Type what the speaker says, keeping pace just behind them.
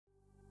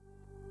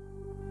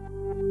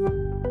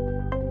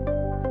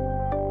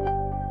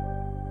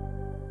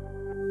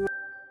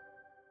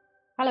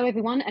Hello,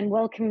 everyone, and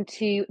welcome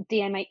to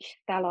DMH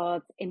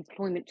Stallard's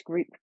Employment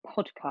Group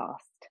podcast.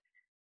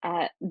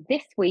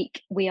 This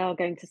week, we are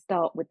going to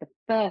start with the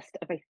first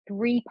of a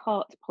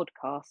three-part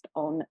podcast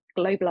on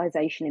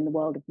globalisation in the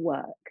world of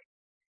work.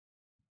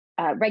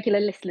 Regular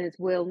listeners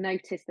will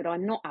notice that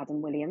I'm not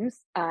Adam Williams.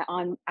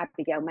 I'm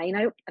Abigail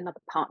Mayno, another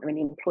partner in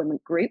the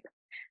Employment Group.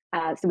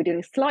 So we're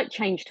doing a slight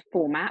change to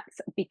format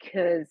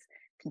because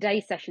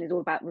today's session is all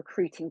about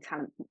recruiting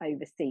talent from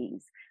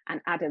overseas,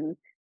 and Adam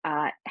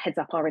heads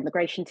up our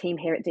immigration team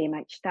here at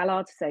DMH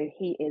Stallard, so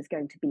he is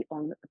going to be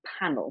on the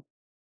panel.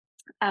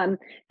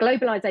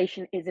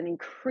 Globalisation is an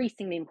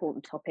increasingly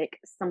important topic,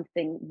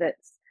 something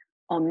that's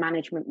on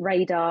management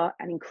radar,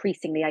 and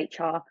increasingly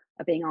HR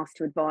are being asked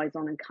to advise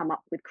on and come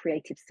up with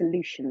creative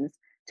solutions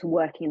to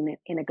working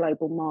in a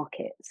global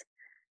market.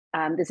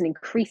 There's an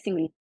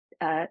increasing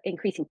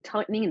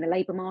tightening in the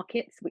labour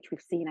markets, which we've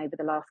seen over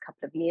the last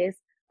couple of years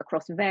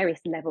across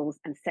various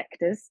levels and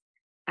sectors.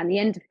 And the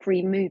end of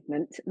free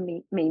movement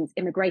means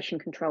immigration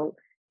control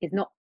is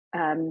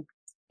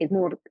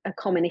more a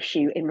common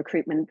issue in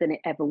recruitment than it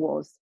ever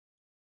was.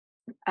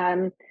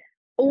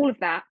 All of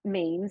that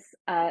means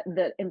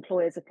that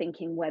employers are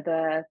thinking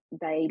whether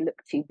they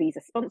look to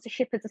visa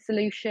sponsorship as a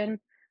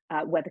solution,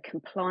 whether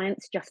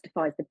compliance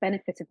justifies the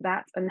benefit of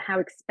that, and how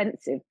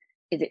expensive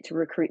is it to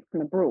recruit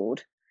from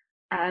abroad.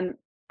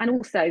 And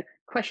also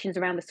questions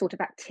around the sort of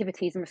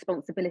activities and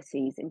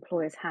responsibilities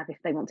employers have if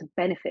they want to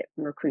benefit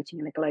from recruiting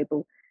in a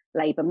global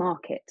labour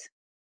market.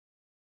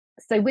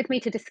 So with me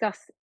to discuss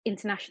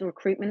international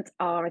recruitment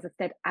are, as I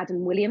said,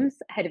 Adam Williams,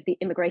 head of the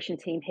immigration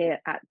team here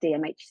at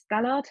DMH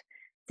Stallard.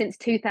 Since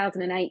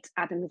 2008,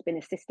 Adam has been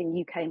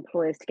assisting UK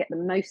employers to get the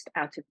most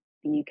out of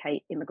the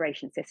UK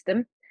immigration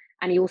system,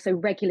 and he also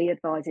regularly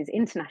advises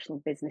international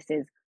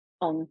businesses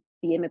on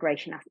the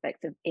immigration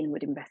aspects of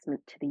inward investment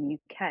to the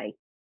UK.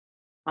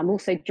 I'm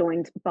also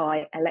joined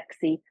by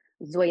Alexei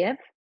Zoyev,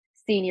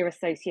 Senior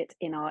Associate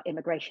in our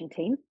immigration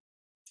team.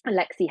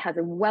 Alexei has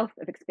a wealth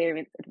of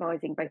experience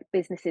advising both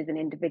businesses and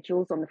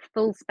individuals on the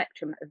full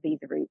spectrum of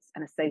visa routes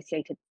and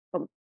associated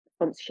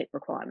sponsorship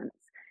requirements.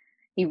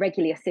 He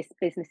regularly assists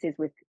businesses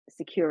with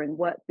securing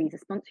work visa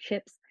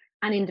sponsorships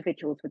and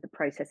individuals with the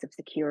process of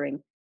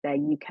securing their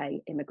UK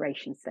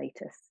immigration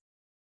status.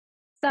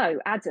 So,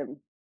 Adam,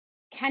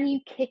 can you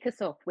kick us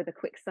off with a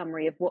quick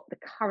summary of what the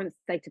current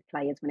state of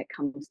play is when it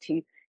comes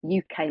to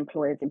UK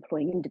employers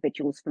employing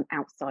individuals from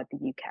outside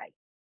the UK?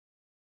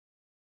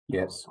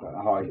 Yes,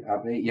 hi,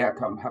 Abby. Yeah,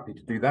 I'm happy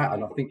to do that.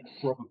 And I think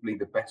probably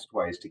the best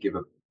way is to give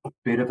a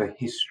bit of a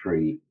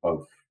history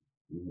of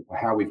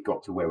how we've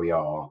got to where we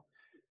are,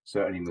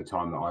 certainly in the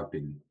time that I've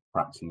been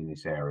practicing in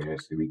this area.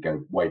 So we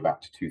go way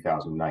back to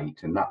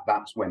 2008, and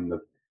that's when the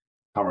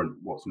current,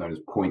 what's known as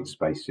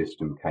points-based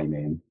system came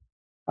in.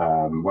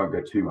 Won't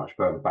go too much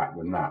further back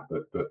than that,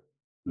 but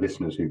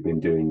listeners who've been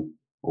doing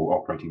or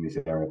operating this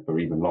area for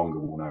even longer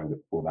will know that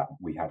before that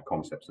we had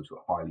concepts of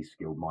sort of highly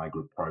skilled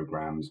migrant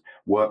programs,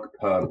 work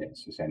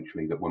permits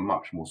essentially, that were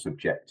much more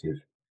subjective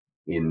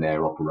in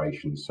their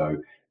operations. So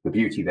the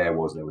beauty there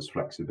was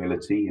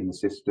flexibility in the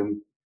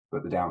system,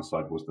 but the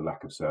downside was the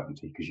lack of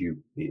certainty, because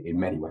in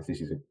many ways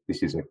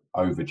this is a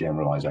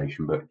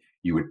overgeneralization, but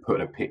you would put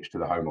a pitch to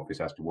the Home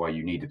Office as to why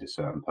you needed a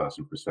certain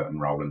person for a certain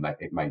role, and that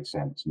it made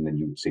sense, and then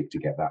you would seek to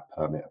get that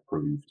permit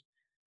approved.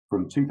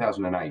 From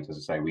 2008, as I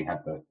say, we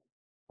had the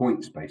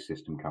points-based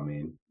system come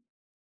in,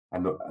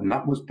 and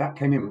that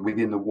came in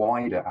within the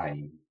wider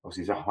aim.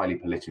 Obviously, it's a highly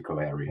political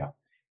area,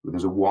 but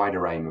there's a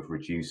wider aim of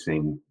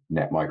reducing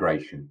net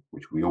migration,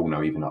 which we all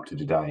know, even up to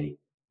today,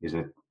 is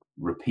a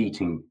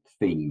repeating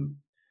theme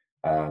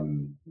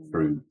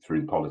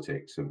through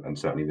politics, and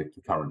certainly the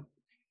current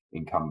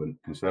incumbent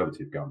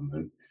Conservative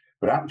government.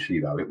 But actually,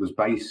 though, it was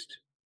based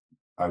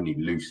only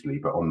loosely,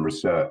 but on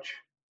research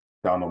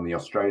done on the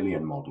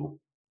Australian model,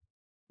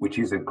 which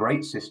is a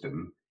great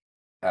system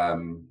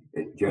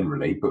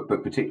generally, but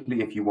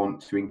particularly if you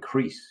want to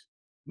increase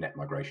net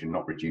migration,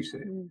 not reduce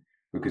it,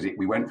 because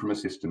we went from a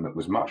system that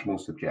was much more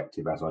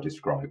subjective, as I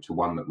described, to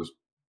one that was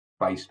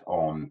based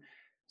on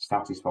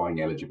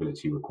satisfying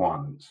eligibility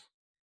requirements.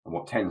 And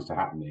what tends to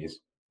happen is,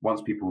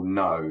 once people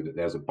know that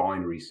there's a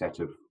binary set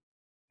of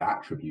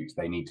attributes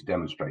they need to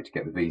demonstrate to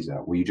get the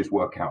visa, well, you just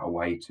work out a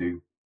way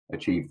to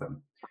achieve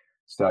them.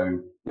 So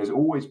there's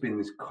always been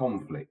this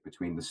conflict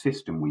between the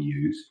system we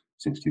use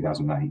since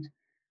 2008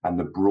 and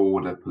the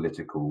broader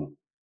political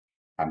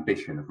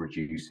ambition of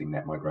reducing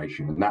net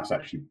migration. And that's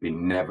actually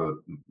been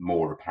never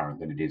more apparent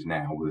than it is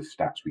now, with the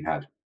stats we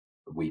had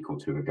a week or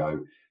two ago,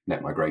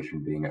 net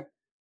migration being at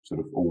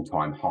sort of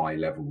all-time high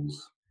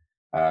levels,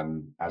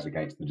 as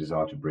against the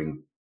desire to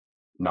bring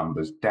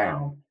numbers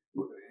down.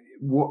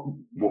 What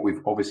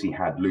we've obviously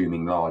had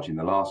looming large in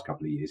the last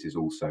couple of years is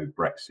also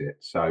Brexit.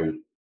 So,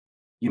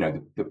 you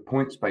know, the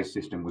points-based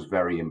system was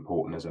very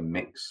important as a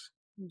mix,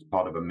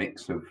 part of a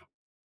mix of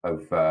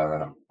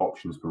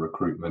options for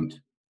recruitment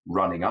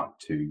running up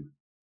to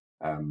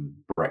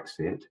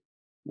Brexit.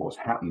 What's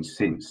happened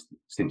since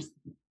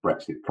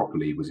Brexit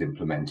properly was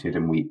implemented,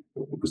 and it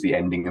was the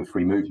ending of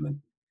free movement.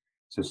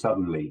 So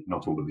suddenly,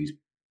 not all of these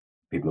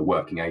people are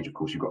working age, of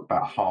course, you've got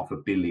about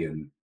 500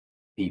 million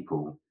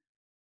people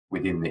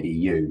within the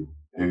EU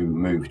who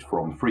moved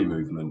from free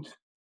movement.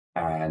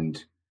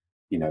 And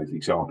the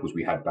examples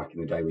we had back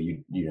in the day where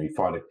you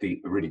find a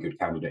really good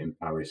candidate in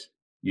Paris,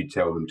 you'd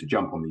tell them to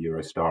jump on the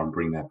Eurostar and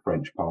bring their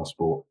French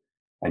passport,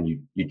 and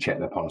you'd check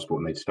their passport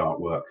and they'd start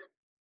work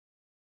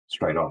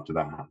straight after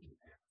that.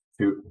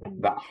 To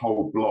that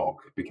whole block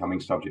becoming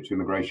subject to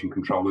immigration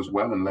control as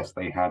well, unless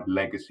they had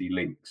legacy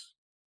links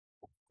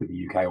to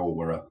the UK or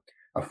were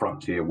a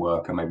frontier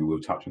worker. Maybe we'll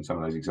touch on some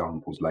of those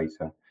examples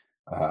later.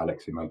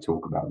 Alexia may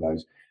talk about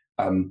those.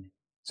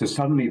 So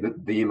suddenly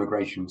the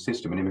immigration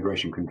system and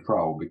immigration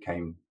control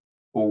became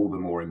all the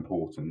more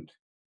important.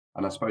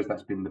 And I suppose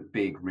that's been the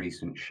big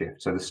recent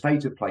shift. So the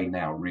state of play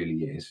now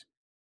really is,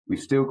 we've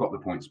still got the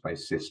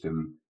points-based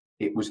system.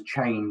 It was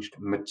changed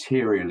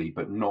materially,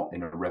 but not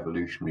in a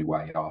revolutionary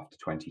way after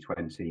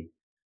 2020.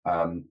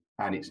 And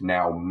it's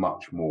now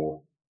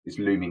it's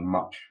looming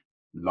much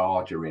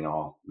larger in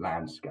our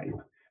landscape,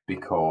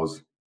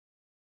 because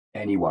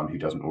anyone who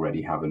doesn't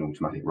already have an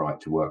automatic right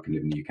to work and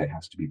live in the UK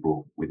has to be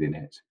brought within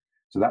it.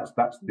 So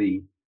that's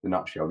the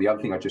nutshell. The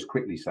other thing I just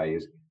quickly say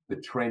is the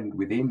trend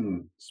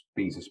within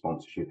visa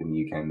sponsorship in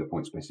the UK and the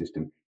points-based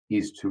system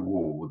is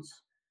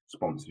towards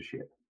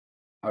sponsorship.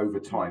 Over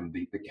time,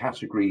 the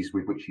categories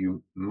with which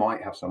you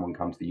might have someone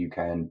come to the UK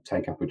and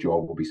take up a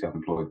job or be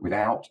self-employed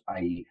without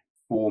a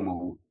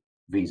formal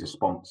visa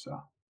sponsor,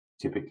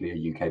 typically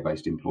a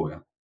UK-based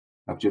employer,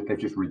 they've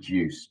just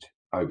reduced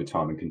over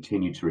time and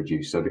continue to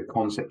reduce. So the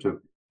concept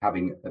of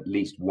having at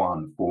least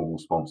one formal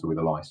sponsor with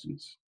a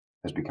license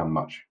has become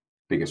much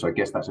bigger. So I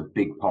guess that's a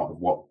big part of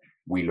what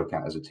we look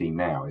at as a team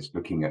now, is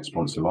looking at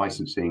sponsor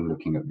licensing,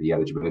 looking at the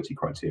eligibility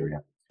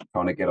criteria,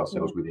 trying to get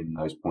ourselves within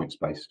those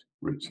points-based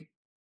routes.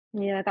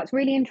 Yeah, that's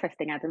really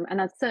interesting, Adam.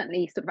 And I've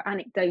certainly sort of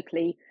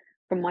anecdotally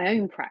from my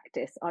own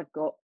practice, I've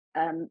got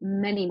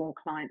many more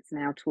clients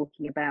now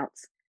talking about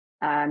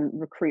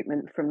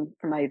recruitment from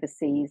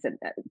overseas, and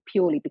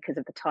purely because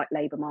of the tight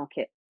labour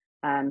market.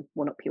 Well,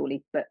 not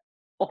purely, but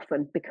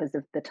often because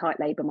of the tight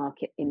labour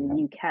market in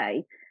the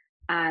UK,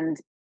 and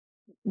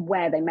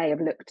where they may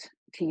have looked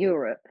to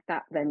Europe,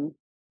 that then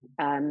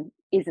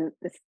isn't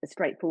as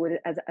straightforward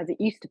as it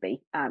used to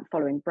be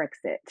following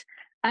Brexit.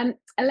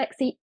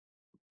 Alexi,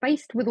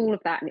 faced with all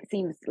of that, and it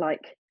seems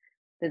like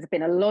there's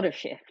been a lot of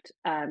shift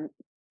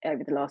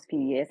over the last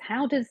few years,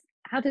 how does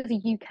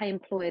a UK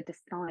employer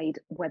decide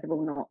whether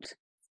or not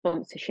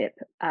sponsorship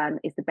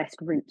is the best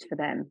route for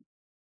them?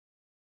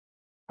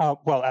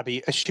 Well,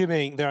 Abby,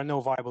 assuming there are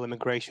no viable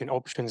immigration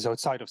options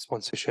outside of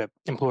sponsorship,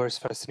 employers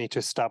first need to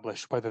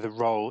establish whether the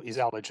role is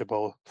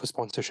eligible for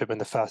sponsorship in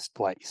the first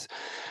place.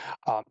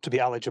 To be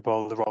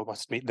eligible, the role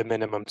must meet the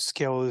minimum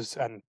skills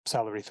and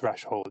salary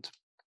threshold.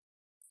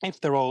 If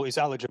the role is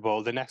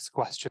eligible, the next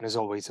question is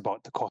always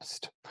about the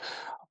cost.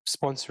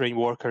 Sponsoring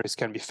workers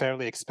can be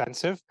fairly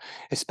expensive,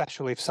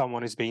 especially if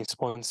someone is being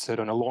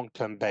sponsored on a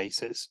long-term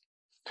basis.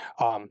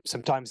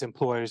 Sometimes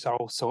employers are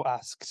also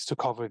asked to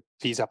cover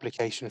these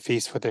application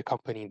fees for their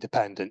company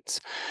independents,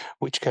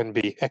 which can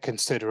be a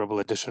considerable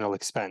additional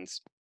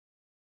expense.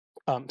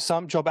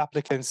 Some job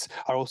applicants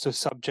are also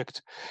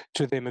subject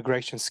to the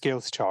immigration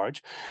skills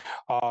charge.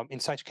 In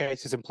such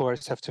cases,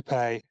 employers have to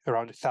pay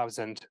around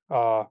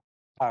 £1,000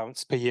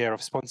 per year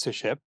of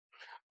sponsorship.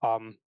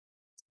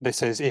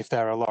 This is if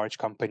they're a large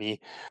company,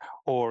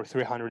 or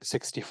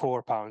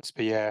 £364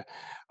 per year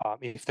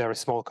if they're a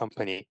small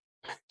company.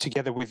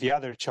 Together with the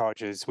other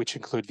charges, which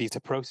include visa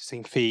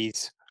processing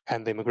fees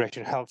and the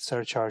immigration health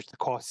surcharge, the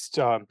cost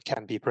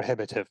can be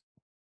prohibitive.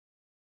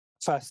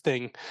 First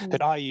thing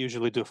that I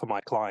usually do for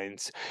my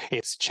clients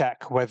is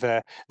check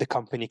whether the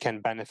company can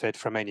benefit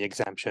from any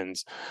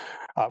exemptions.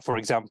 For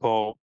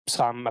example,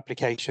 some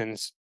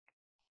applications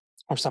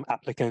or some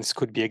applicants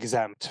could be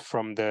exempt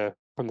from the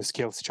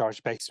skills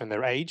charge based on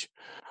their age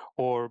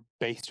or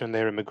based on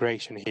their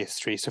immigration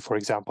history. So, for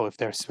example, if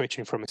they're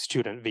switching from a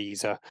student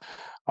visa,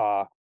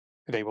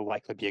 they will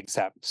likely be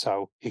exempt.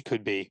 So it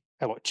could be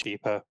a lot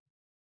cheaper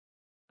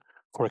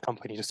for a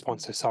company to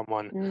sponsor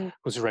someone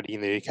who's already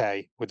in the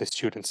UK with a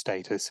student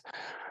status.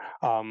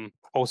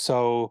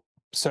 Also,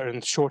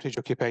 certain shortage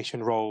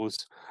occupation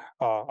roles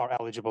are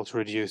eligible to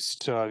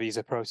reduced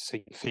visa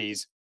processing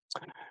fees.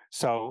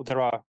 So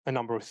there are a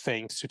number of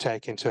things to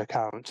take into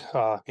account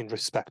in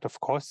respect of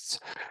costs.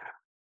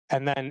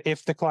 And then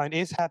if the client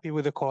is happy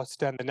with the cost,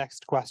 then the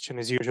next question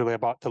is usually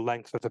about the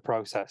length of the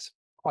process.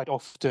 Quite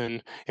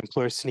often,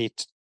 employers need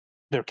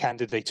their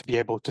candidate to be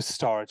able to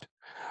start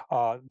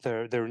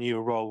their new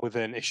role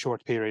within a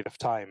short period of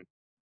time.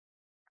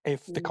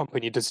 If the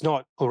company does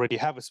not already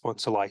have a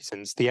sponsor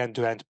license, the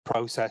end-to-end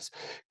process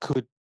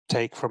could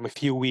take from a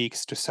few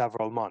weeks to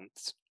several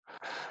months.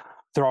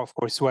 There are, of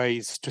course,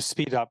 ways to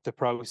speed up the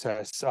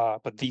process,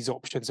 but these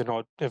options are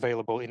not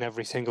available in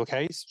every single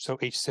case. So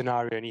each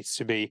scenario needs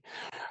to be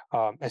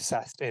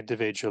assessed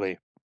individually.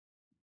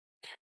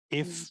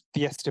 If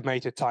the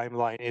estimated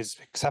timeline is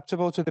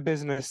acceptable to the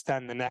business,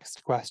 then the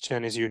next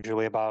question is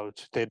usually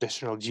about the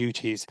additional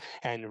duties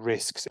and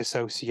risks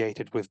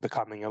associated with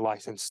becoming a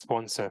licensed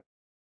sponsor.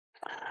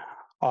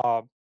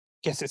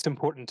 Guess it's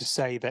important to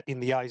say that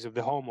in the eyes of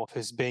the Home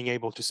Office, being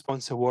able to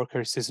sponsor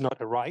workers is not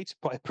a right,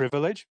 but a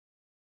privilege.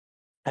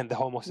 And the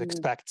Home Office Mm,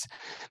 expects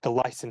the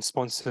licensed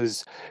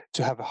sponsors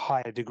to have a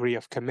higher degree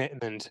of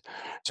commitment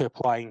to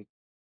applying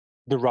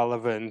the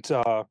relevant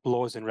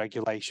laws and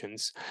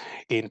regulations.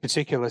 In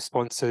particular,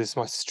 sponsors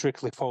must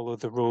strictly follow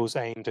the rules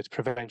aimed at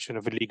prevention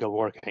of illegal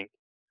working.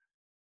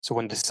 So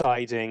when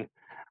deciding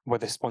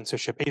whether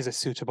sponsorship is a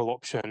suitable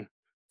option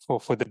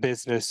for the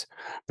business,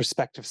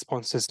 prospective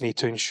sponsors need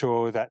to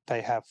ensure that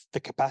they have the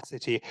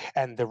capacity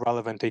and the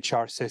relevant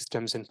HR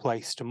systems in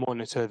place to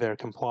monitor their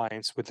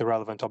compliance with the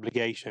relevant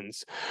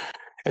obligations.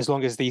 As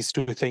long as these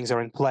two things are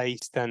in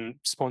place, then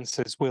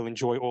sponsors will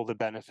enjoy all the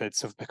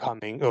benefits of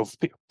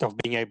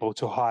being able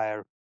to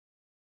hire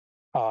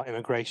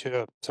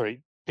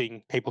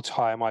being able to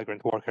hire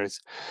migrant workers.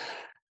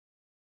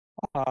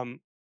 Um,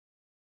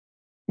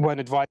 when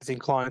advising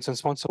clients on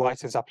sponsor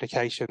license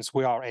applications,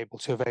 we are able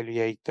to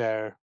evaluate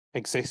their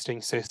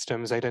existing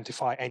systems,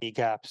 identify any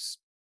gaps,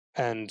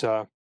 and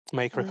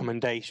make mm.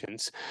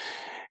 recommendations.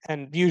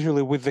 And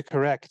usually, with the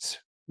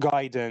correct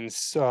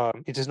guidance,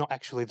 it is not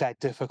actually that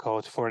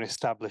difficult for an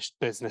established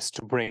business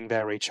to bring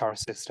their HR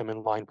system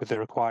in line with the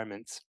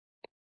requirements.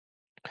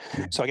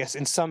 Yeah. So I guess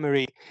in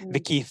summary, the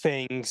Mm. key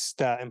things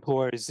that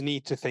employers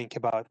need to think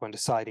about when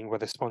deciding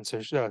whether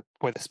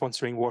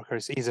sponsoring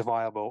workers is a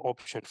viable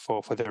option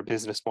for their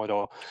business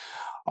model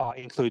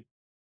include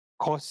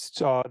cost,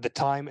 the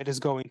time it is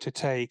going to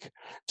take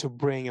to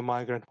bring a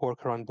migrant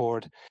worker on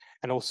board,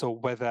 and also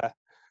whether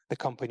the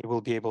company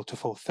will be able to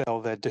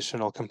fulfill the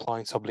additional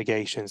compliance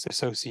obligations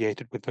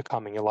associated with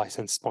becoming a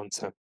licensed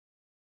sponsor.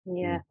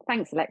 Yeah,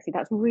 thanks, Alexi.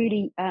 That's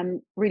really,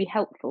 really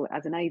helpful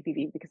as an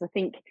overview, because I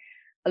think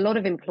a lot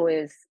of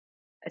employers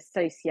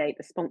associate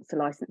the sponsor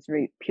license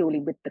route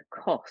purely with the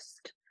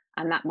cost,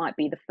 and that might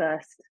be the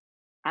first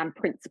and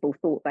principal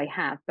thought they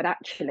have. But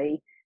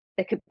actually,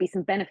 there could be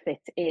some benefit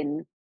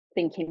in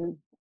thinking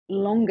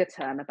longer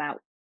term about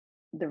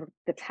the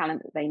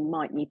talent that they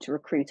might need to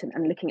recruit,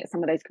 and looking at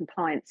some of those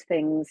compliance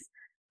things,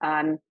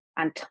 and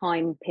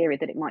time period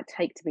that it might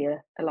take to be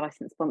a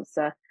licensed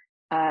sponsor,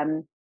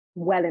 um,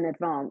 well in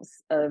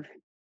advance of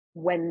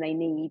when they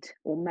need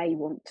or may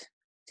want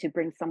to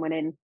bring someone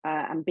in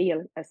and be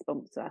a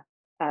sponsor,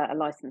 a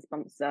licensed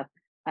sponsor,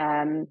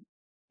 um,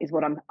 is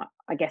what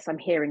I guess I'm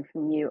hearing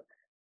from you.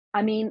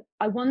 I mean,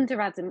 I wonder,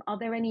 Adam, are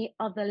there any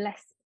other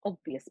less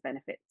obvious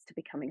benefits to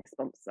becoming a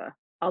sponsor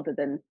other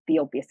than the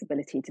obvious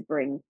ability to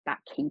bring that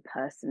key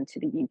person to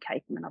the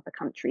UK from another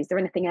country? Is there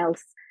anything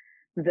else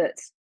that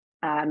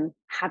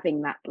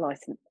having that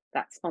license,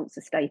 that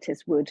sponsor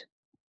status, would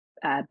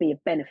be a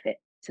benefit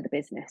to the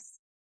business?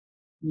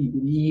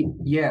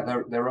 Yeah,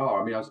 there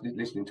are. I mean, I was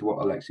listening to what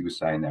Alexi was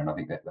saying there, and I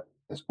think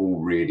that's all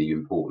really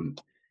important.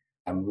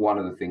 And one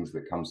of the things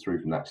that comes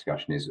through from that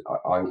discussion is,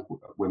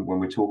 when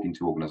we're talking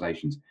to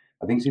organisations,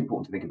 I think it's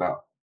important to think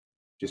about,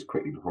 just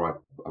quickly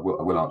before I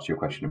will answer your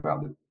question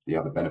about the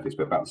other benefits,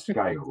 but about the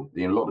scale.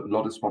 A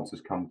lot of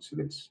sponsors come to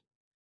this.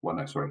 Well,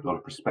 no, sorry, a lot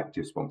of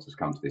prospective sponsors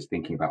come to this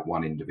thinking about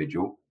one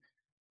individual,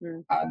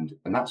 Mm,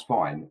 and that's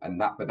fine.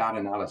 But that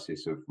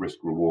analysis of risk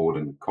reward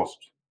and cost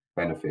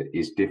benefit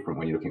is different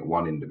when you're looking at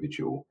one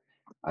individual.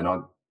 And I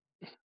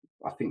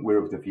think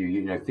we're of the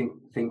view,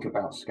 think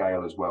about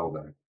scale as well,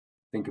 though.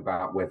 Think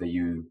about whether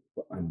you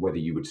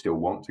would still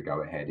want to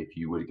go ahead if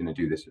you were going to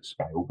do this at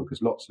scale,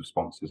 because lots of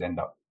sponsors end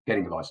up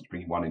getting a license,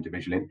 bringing one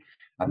individual in,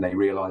 and they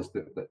realise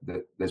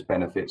that there's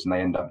benefits, and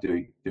they end up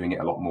doing it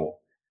a lot more.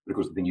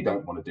 Because the thing you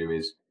don't want to do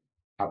is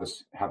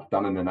have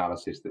done an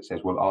analysis that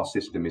says, well, our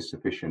system is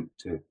sufficient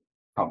to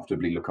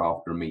comfortably look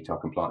after and meet our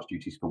compliance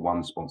duties for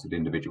one sponsored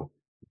individual,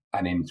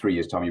 and in 3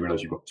 years' time you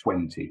realise you've got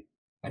 20,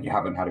 and you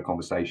haven't had a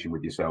conversation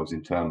with yourselves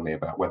internally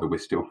about whether we're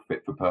still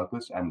fit for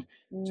purpose. And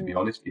to be mm,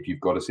 honest, if you've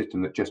got a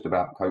system that just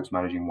about copes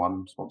managing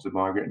one sponsored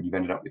migrant and you've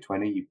ended up with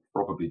 20, you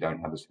probably don't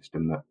have a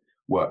system that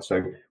works.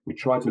 So we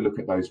try to look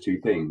at those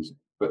two things,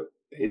 but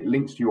it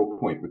links to your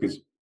point, because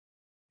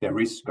there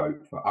is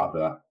scope for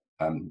other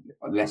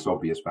less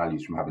obvious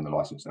values from having the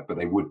license, but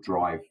they would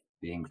drive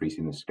the increase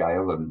in the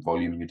scale and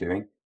volume you're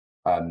doing.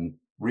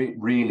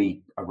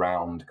 Really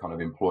around kind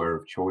of employer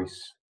of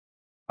choice,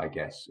 I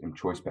guess, in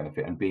choice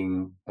benefit, and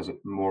being as a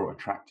more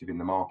attractive in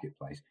the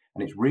marketplace.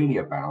 And it's really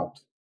about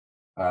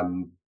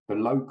the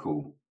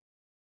local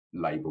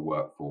labour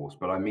workforce,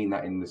 but I mean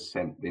that in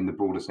the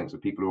broader sense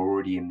of people who are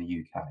already in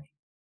the UK.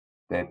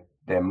 They're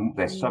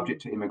mm,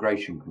 subject to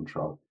immigration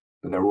control,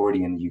 but they're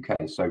already in the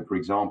UK. So, for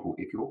example,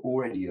 if you're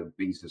already a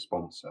visa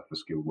sponsor for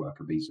skilled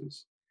worker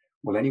visas,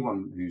 well,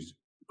 anyone who's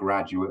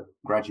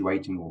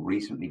graduating or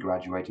recently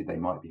graduated, they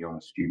might be on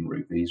a student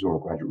route visa or a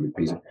graduate route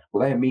visa.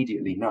 Well, they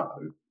immediately know,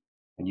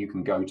 and you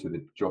can go to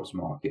the jobs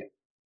market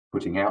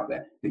putting out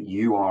there that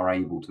you are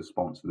able to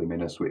sponsor them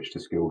in a switch to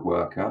skilled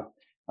worker.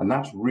 And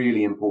that's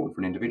really important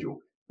for an individual,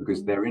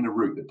 because mm. they're in a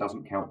route that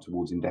doesn't count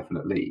towards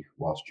indefinite leave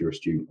whilst you're a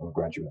student or a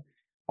graduate.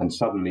 And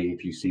suddenly,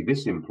 if you see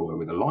this employer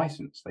with a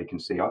license, they can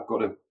see, I've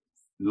got a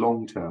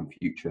long-term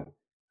future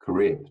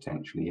career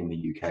potentially in the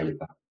UK with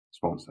that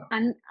sponsor.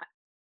 And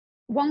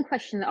one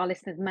question that our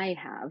listeners may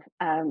have,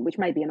 which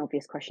may be an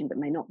obvious question but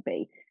may not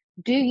be,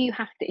 do you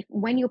have to,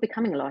 when you're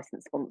becoming a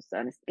licensed sponsor,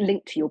 and it's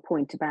linked to your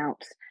point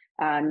about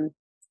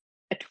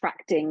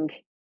attracting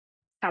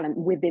talent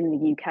within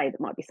the UK that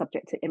might be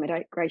subject to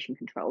immigration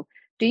control,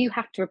 do you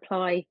have to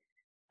apply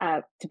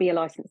to be a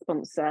licensed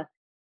sponsor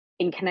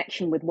in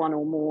connection with one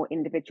or more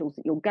individuals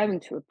that you're going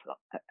to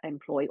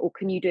employ, or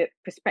can you do it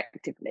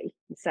prospectively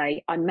and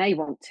say, I may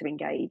want to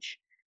engage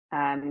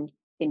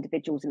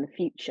individuals in the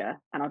future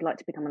and I'd like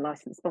to become a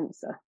licensed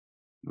sponsor?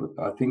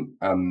 I think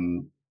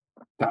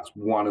that's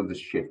one of the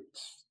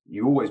shifts.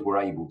 You always were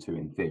able to,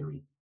 in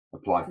theory,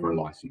 apply for a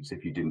license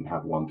if you didn't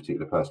have one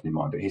particular person in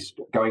mind.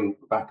 But going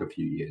back a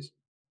few years,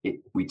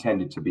 we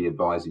tended to be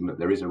advising that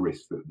there is a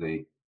risk that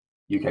the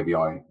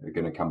UKVI are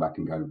going to come back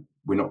and go,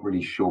 we're not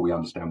really sure we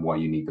understand why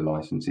you need the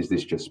license. Is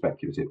this just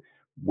speculative?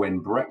 When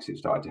Brexit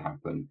started to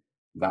happen,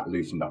 that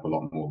loosened up a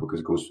lot more because,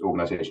 of course,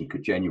 organisations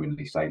could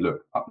genuinely say,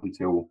 look, up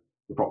until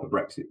the proper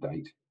Brexit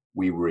date,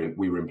 we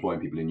were employing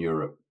people in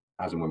Europe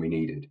as and when we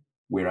needed.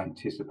 We're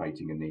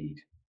anticipating a need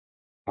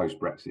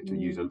post-Brexit to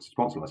use a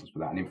sponsor license for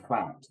that. And in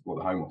fact, what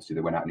the Home Office did,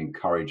 they went out and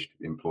encouraged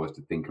employers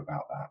to think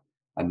about that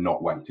and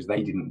not wait, because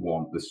they didn't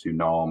want the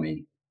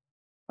tsunami.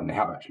 And they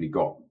have actually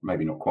got,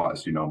 maybe not quite a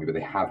tsunami, but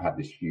they have had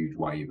this huge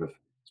wave of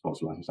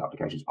sponsor license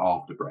applications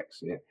after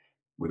Brexit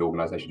with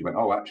organisations who went,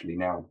 oh, actually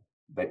now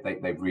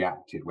they've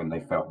reacted when they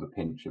felt the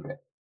pinch of it.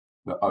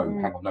 But, oh,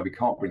 hang on, no, we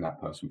can't bring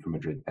that person from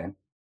Madrid then.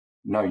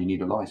 No, you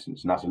need a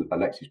license. And that's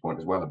Alexi's point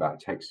as well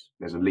about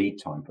there's a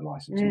lead time for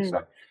licensing.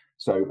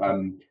 So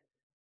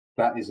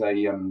that is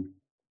an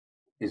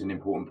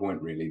important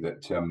point, really,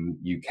 that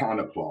you can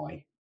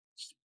apply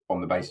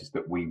on the basis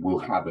that we will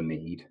have a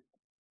need.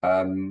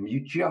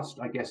 You just,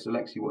 I guess,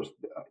 Alexi,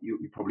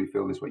 you probably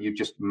feel this way. You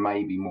just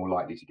may be more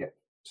likely to get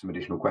some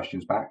additional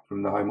questions back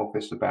from the Home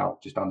Office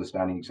about just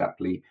understanding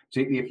exactly,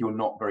 particularly if you're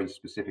not very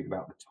specific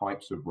about the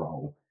types of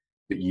role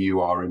that you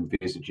are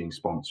envisaging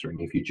sponsoring.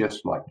 If you're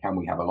just like, can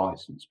we have a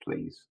license,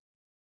 please?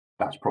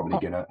 That's probably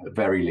going to, at the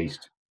very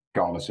least,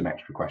 garner some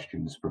extra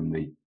questions from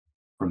the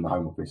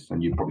Home Office,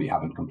 and you probably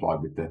haven't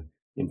complied with the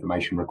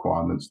information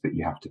requirements that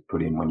you have to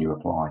put in when you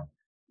apply.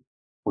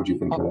 What do you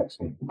think,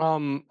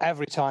 Alexi?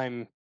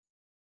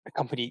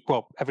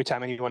 Every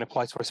time anyone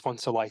applies for a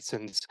sponsor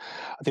license,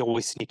 they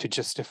always need to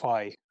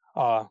justify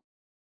the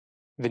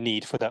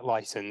need for that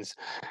license.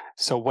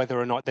 So whether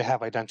or not they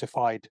have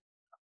identified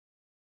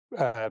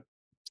a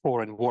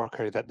foreign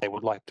worker that they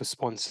would like to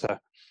sponsor,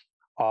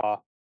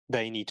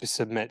 they need to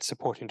submit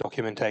supporting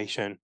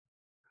documentation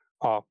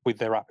with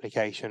their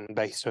application.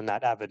 Based on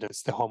that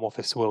evidence, the Home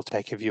Office will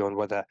take a view on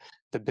whether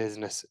the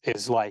business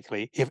is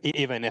likely,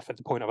 even if at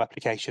the point of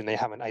application they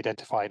haven't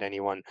identified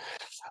anyone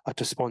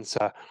to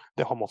sponsor,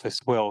 the Home Office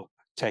will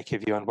take a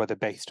view on whether,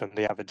 based on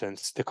the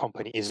evidence, the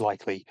company is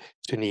likely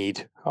to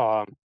need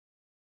to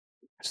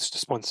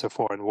sponsor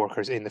foreign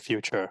workers in the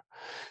future.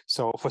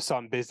 So for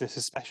some business,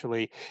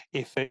 especially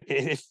if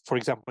for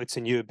example, it's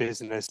a new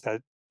business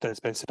that's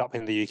been set up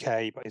in the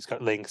UK, but it's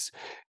got links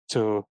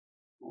to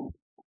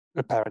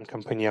a parent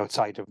company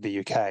outside of the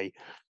UK,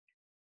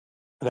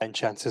 then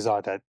chances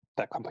are that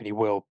that company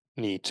will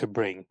need to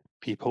bring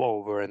people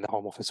over and the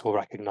Home Office will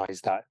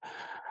recognize that.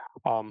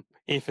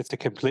 If it's a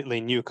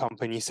completely new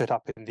company set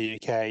up in the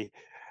UK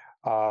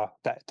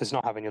that does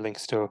not have any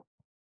links to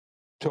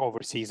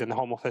overseas, then the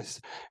Home Office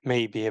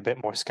may be a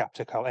bit more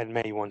skeptical and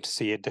may want to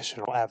see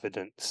additional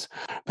evidence.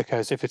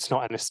 Because if it's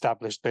not an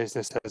established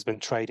business that has been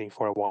trading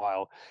for a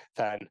while,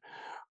 then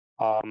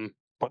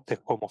what the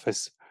Home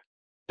Office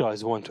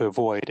does want to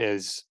avoid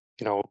is,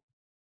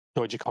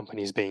 dodgy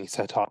companies being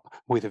set up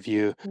with a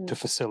view to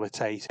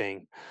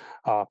facilitating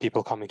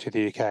people coming to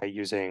the UK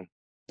using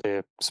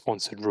the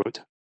sponsored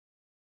route.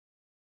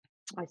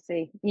 I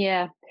see.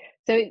 Yeah.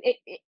 So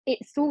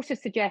it sort of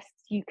suggests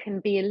you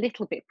can be a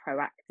little bit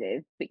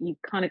proactive, but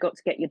you've kind of got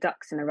to get your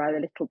ducks in a row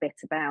a little bit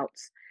about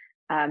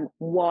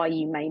why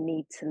you may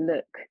need to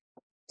look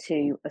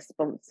to a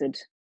sponsored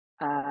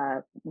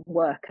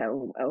worker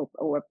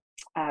or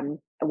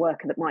a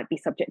worker that might be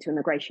subject to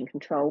immigration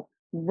control,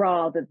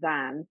 rather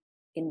than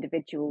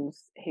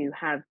individuals who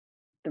have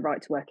the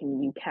right to work in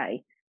the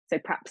UK. So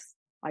perhaps,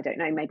 I don't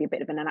know, maybe a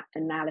bit of an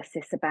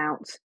analysis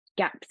about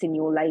gaps in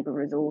your labour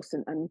resource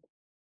and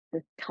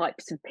the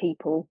types of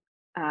people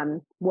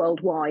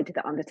worldwide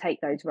that undertake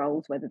those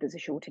roles, whether there's a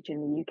shortage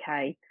in the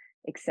UK,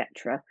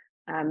 etc.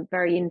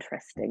 Very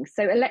interesting.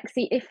 So,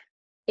 Alexi,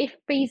 if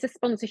visa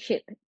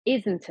sponsorship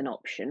isn't an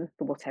option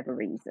for whatever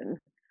reason,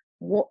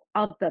 what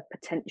other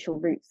potential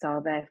routes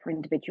are there for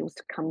individuals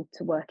to come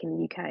to work in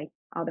the UK?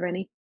 Are there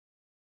any?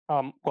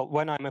 Well,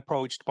 when I'm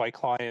approached by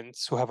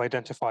clients who have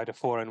identified a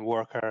foreign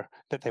worker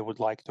that they would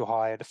like to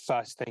hire, the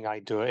first thing I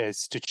do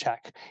is to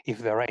check if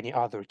there are any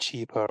other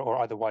cheaper or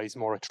otherwise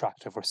more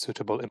attractive or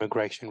suitable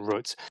immigration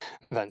routes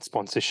than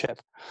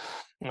sponsorship.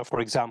 For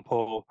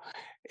example,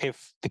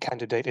 if the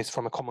candidate is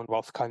from a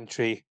Commonwealth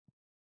country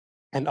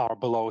and are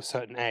below a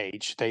certain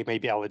age, they may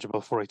be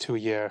eligible for a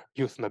 2-year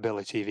youth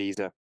mobility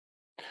visa.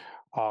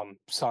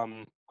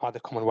 Some other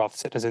Commonwealth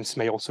citizens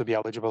may also be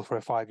eligible for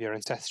a 5-year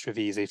ancestry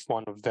visa if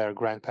one of their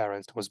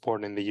grandparents was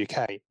born in the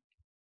UK.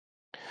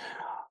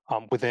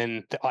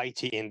 Within the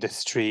IT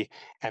industry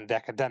and the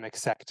academic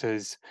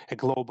sectors, a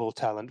global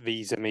talent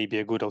visa may be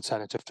a good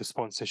alternative to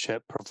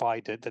sponsorship,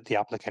 provided that the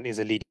applicant is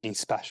a leading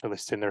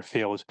specialist in their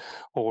field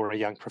or a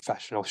young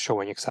professional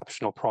showing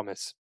exceptional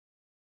promise.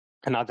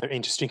 Another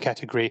interesting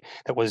category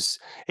that was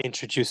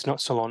introduced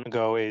not so long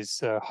ago is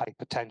high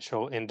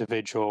potential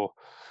individual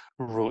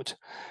route.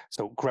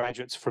 So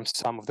graduates from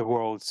some of the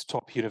world's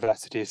top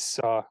universities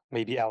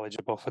may be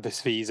eligible for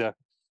this visa.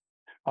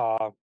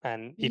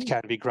 And it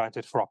can be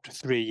granted for up to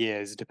 3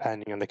 years,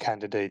 depending on the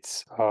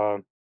candidate's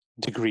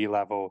degree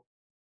level.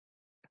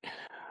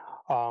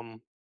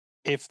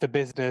 If the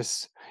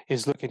business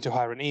is looking to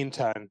hire an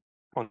intern,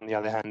 on the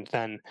other hand,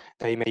 then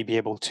they may be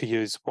able to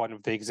use one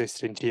of the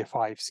existing Tier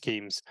 5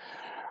 schemes.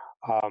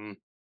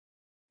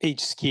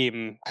 Each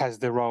scheme has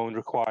their own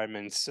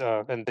requirements,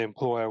 and the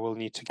employer will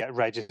need to get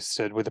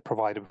registered with the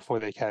provider before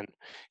they can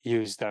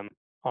use them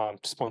to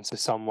sponsor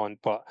someone.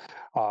 But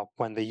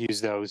when they use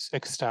those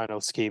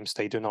external schemes,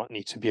 they do not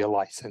need to be a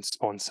licensed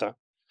sponsor.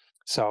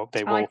 So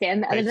they I will see.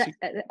 And basically.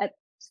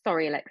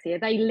 sorry, Alexia, are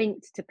they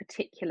linked to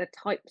particular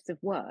types of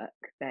work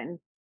then?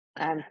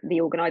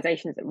 The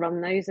organisations that run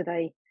those, are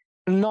they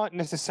Not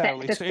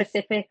necessarily. sector So if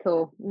specific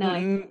or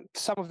no?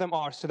 some of them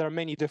are, so there are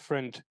many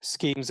different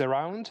schemes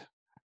around.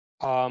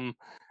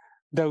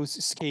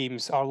 Those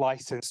schemes are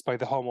licensed by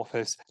the Home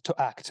Office to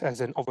act as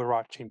an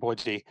overarching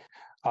body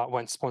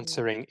when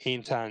sponsoring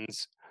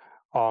interns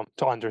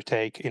to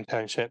undertake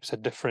internships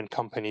at different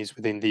companies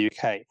within the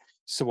UK.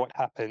 So what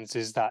happens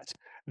is that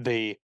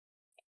the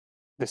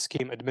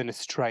scheme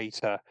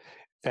administrator,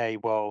 they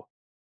will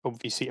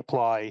obviously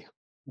apply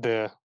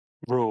the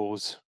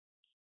rules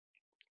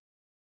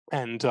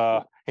and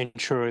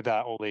ensure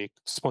that all the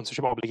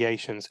sponsorship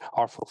obligations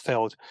are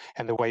fulfilled.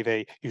 And the way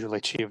they usually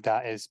achieve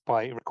that is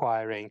by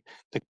requiring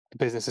the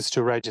businesses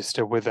to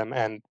register with them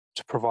and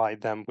to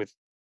provide them with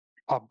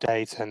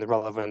updates and the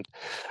relevant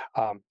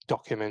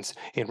documents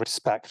in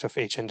respect of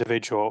each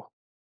individual.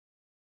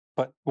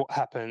 But what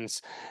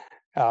happens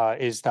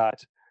is that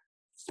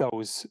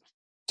those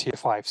Tier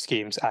 5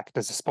 schemes act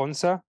as a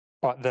sponsor,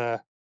 but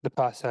the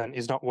person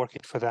is not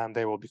working for them.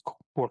 They will be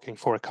working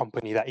for a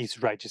company that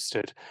is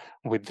registered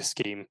with the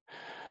scheme.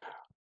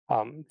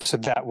 So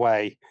that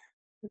way,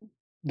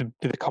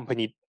 the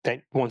company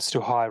that wants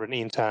to hire an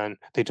intern,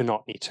 they do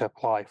not need to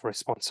apply for a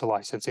sponsor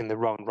license in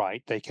their own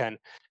right. They can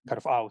kind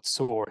of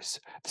outsource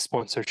the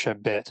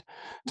sponsorship bit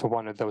to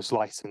one of those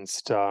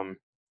licensed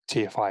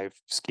Tier 5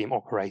 scheme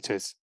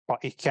operators. But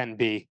it can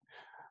be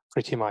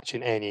pretty much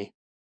in any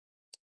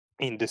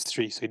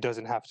industry, so it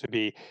doesn't have to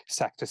be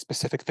sector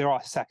specific. There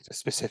are sector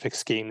specific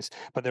schemes,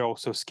 but there are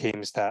also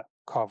schemes that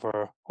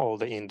cover all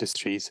the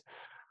industries.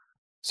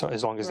 So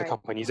as long as the Right.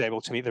 company is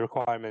able to meet the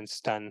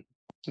requirements, then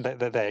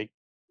they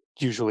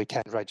usually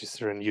can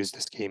register and use the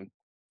scheme.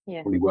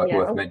 Yeah. Probably Yeah.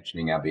 worth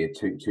mentioning, Abby, are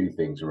two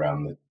things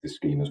around the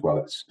scheme as well.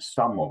 It's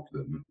some of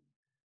them,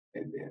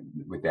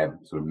 with their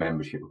sort of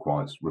membership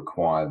requirements,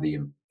 require the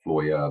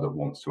employer that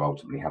wants to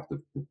ultimately have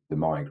the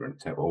migrant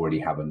to already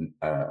have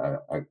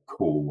a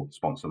core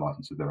sponsor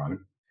license of their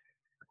own.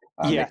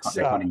 Yes.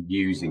 They're kind of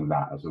using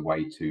that as a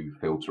way to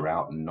filter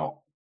out and not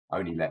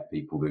only let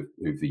people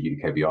who've the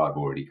UKVI have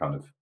already kind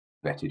of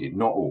vetted in.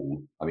 Not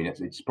all. I mean,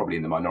 it's probably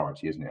in the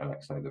minority, isn't it,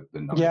 Alexa?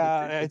 The number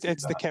Yeah, that do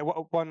it's the that.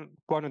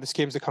 one of the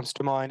schemes that comes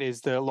to mind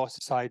is the Law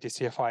Society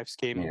Tier 5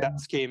 scheme. Yeah. That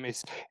scheme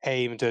is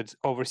aimed at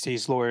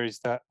overseas lawyers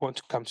that want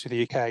to come to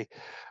the UK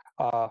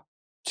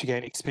to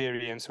gain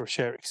experience or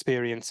share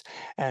experience,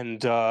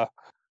 and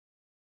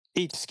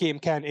each scheme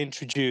can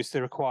introduce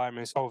the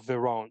requirements of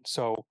their own.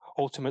 So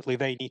ultimately,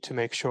 they need to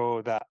make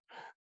sure that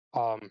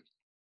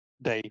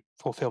they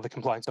fulfill the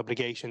compliance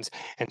obligations,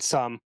 and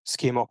some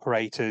scheme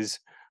operators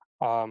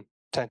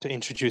tend to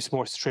introduce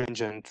more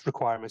stringent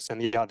requirements than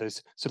the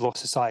others. So Law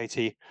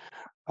Society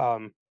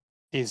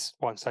is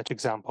one such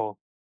example.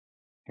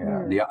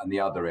 Yeah, and the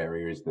other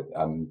area is that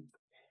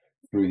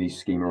through these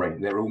scheme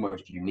arrangements, they're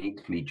almost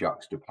uniquely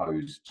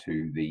juxtaposed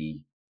to the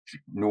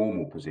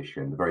normal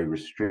position, the very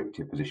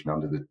restrictive position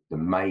under the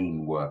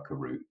main worker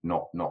route,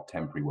 not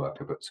temporary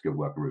worker, but skilled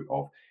worker route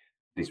of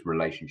this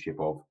relationship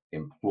of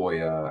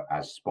employer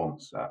as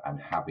sponsor and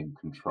having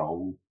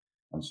control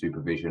and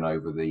supervision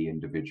over the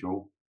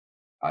individual.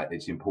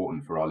 It's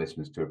important for our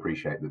listeners to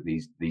appreciate that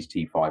these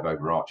T5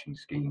 overarching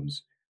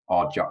schemes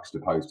are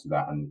juxtaposed to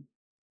that, and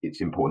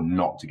it's important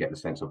not to get the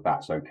sense of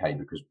that's okay,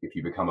 because if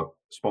you become a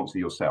sponsor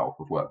yourself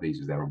of work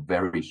visas, there are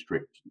very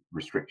strict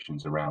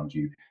restrictions around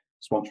you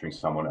sponsoring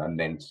someone and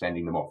then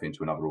sending them off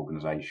into another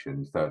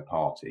organization, third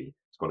party.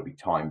 It's got to be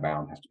time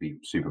bound, has to be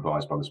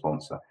supervised by the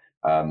sponsor.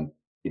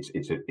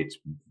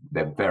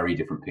 They're very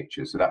different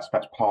pictures. So that's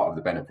part of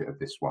the benefit of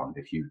this one.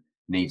 If you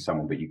need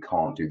someone but you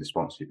can't do the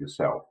sponsorship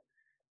yourself,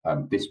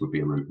 this would be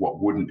a route. What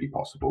wouldn't be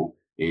possible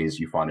is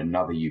you find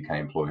another UK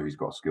employer who's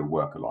got a skilled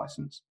worker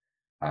license,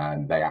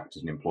 and they act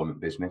as an employment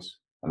business,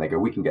 and they go,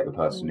 we can get the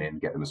person in,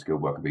 get them a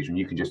skilled worker visa, and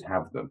you can just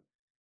have them.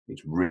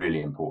 It's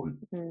really important,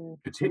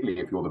 Mm. particularly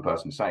if you're the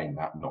person saying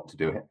that, not to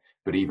do it.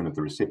 But even as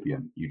the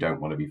recipient, you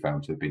don't want to be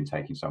found to have been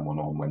taking someone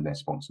on when they're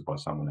sponsored by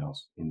someone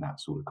else in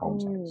that sort of Mm.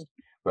 context.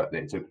 But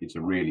it's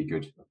a really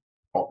good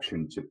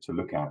option to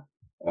look at,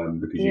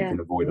 because you Yeah. can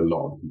avoid a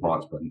lot of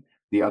compliance burden.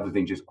 The other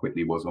thing, just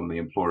quickly, was on the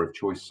employer of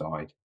choice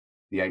side,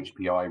 the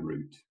HPI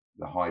route,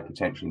 the high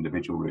potential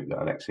individual route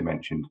that Alexia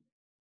mentioned.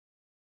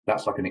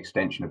 That's like an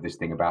extension of this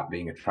thing about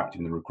being attractive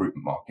in the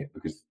recruitment market,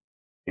 because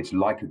it's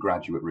like a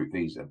graduate route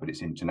visa, but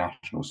it's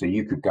international. So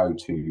you could go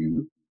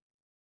to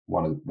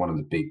one of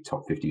the big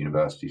top 50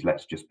 universities.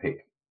 Let's just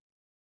pick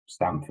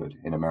Stanford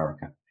in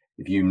America.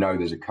 If you know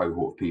there's a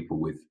cohort of people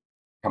with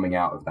coming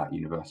out of that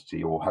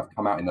university or have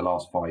come out in the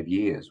last 5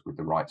 years with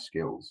the right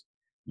skills,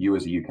 you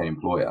as a UK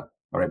employer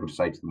are able to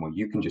say to them, well,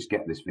 you can just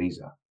get this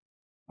visa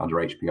under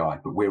HPI,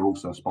 but we're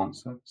also a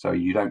sponsor. So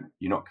you're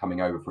not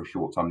coming over for a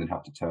short time and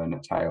have to turn a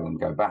tail and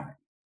go back.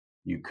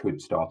 You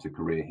could start a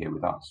career here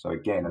with us. So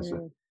again,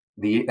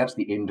 Mm. that's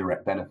the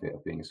indirect benefit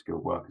of being a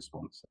skilled worker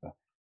sponsor.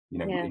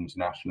 Yeah.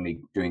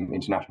 Internationally doing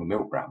international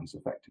milk rounds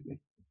effectively.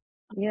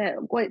 Yeah.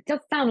 Well, it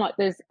does sound like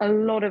there's a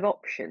lot of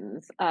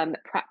options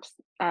that perhaps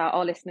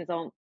our listeners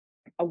aren't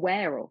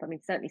aware of. I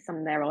mean, certainly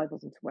some there I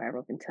wasn't aware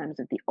of in terms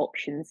of the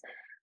options.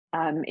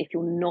 If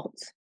you're not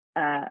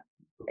uh,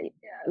 a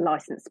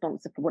licensed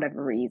sponsor for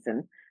whatever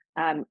reason,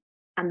 um,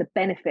 and the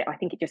benefit, I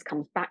think it just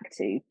comes back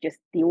to just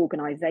the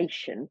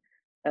organisation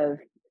of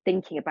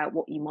thinking about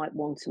what you might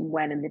want and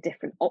when and the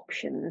different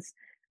options,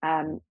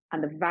 and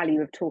the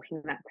value of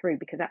talking that through.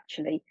 Because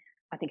actually,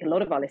 I think a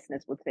lot of our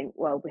listeners would think,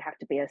 well, we have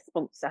to be a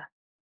sponsor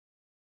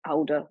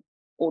holder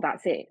or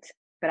that's it.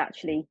 But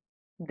actually,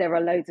 there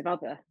are loads of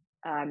other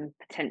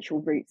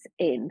potential routes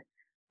in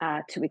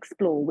to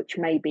explore, which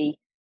may be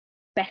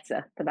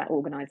better for that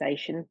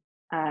organisation,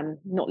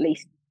 not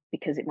least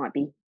because it might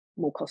be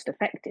more cost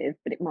effective,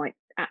 but it might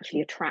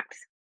actually attract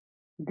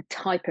the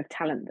type of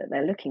talent that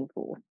they're looking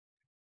for.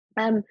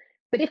 Um,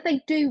 but if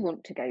they do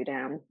want to go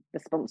down the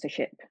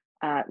sponsorship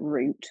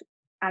route,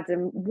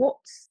 Adam,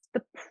 what's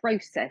the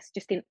process,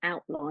 just in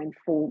outline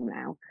form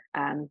now,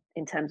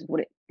 in terms of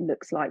what it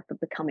looks like for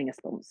becoming a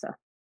sponsor?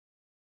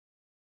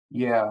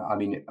 Yeah, I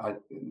mean,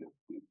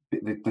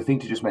 the thing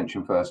to just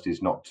mention first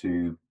is not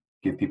to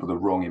give people the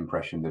wrong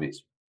impression that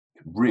it's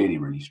really,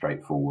 really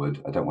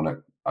straightforward. I don't want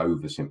to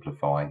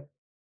oversimplify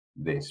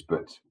this,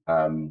 but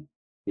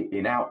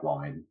in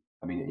outline,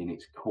 I mean, in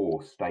its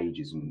core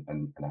stages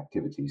and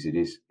activities,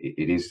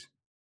 it is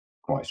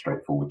quite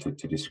straightforward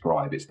to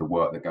describe. It's the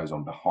work that goes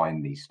on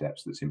behind these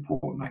steps that's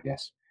important, I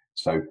guess.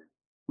 So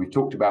we've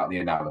talked about the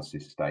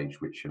analysis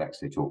stage, which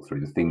Alexia talked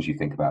through, the things you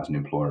think about as an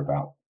employer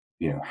about,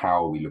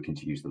 how are we looking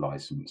to use the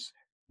license?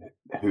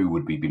 Who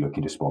would we be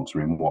looking to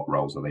sponsor? In what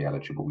roles are they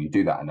eligible? You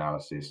do that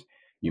analysis,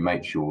 you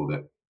make sure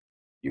that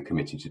you're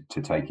committed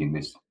to taking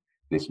this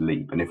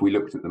leap. And if we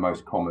looked at the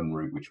most common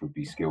route, which would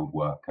be skilled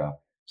worker,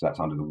 so that's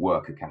under the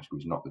worker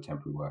categories, not the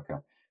temporary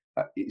worker.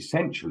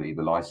 Essentially,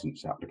 the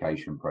license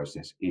application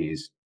process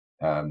is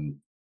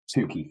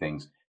two key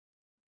things: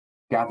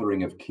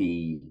 gathering of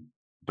key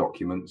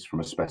documents from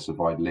a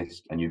specified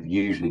list, and you've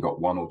usually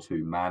got one or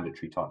two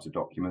mandatory types of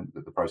document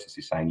that the process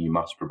is saying you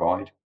must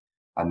provide,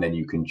 and then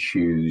you can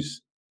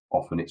choose.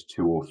 Often it's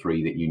two or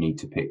three that you need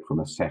to pick from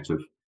a set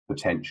of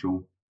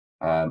potential,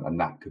 and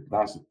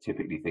that's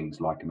typically things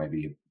like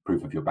maybe a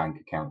proof of your bank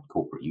account,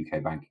 corporate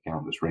UK bank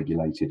account that's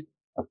regulated,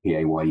 a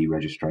PAYE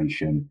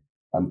registration,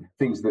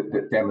 things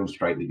that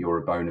demonstrate that you're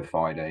a bona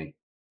fide, a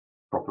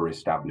proper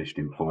established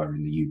employer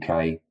in the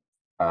UK.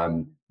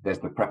 There's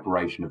the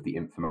preparation of the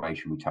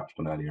information we touched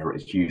on earlier.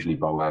 It's usually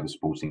by way of a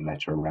supporting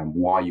letter around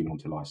why you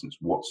want a license,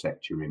 what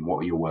sector you're in, what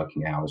are your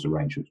working hours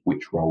arrangements,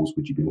 which roles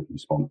would you be looking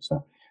to sponsor,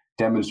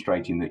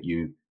 demonstrating that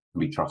you can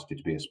be trusted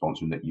to be a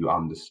sponsor and that you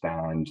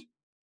understand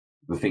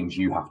the things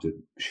you have to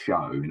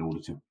show in order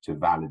to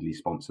validly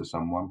sponsor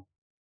someone.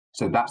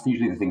 So that's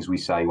usually the things we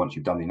say once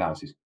you've done the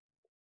analysis.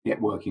 Get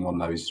working on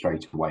those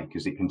straight away,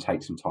 because it can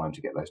take some time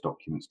to get those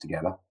documents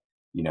together.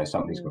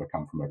 Something's got Mm. to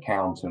come from an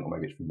accountant, or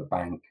maybe it's from the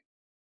bank.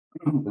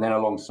 And then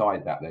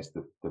alongside that, there's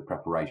the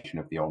preparation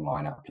of the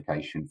online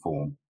application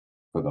form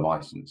for the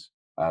license,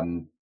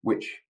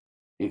 which,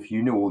 if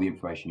you knew all the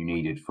information you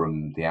needed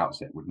from the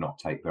outset, would not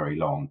take very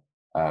long.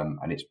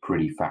 And it's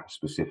pretty fact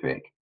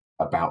specific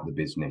about the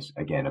business,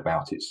 again,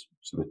 about its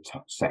sort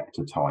of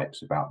sector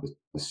types, about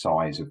the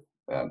size of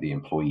the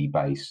employee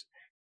base,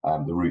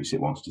 the routes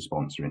it wants to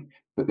sponsor in.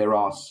 But there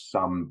are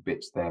some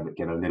bits there that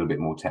get a little bit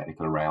more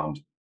technical around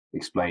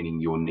explaining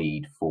your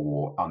need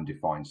for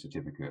undefined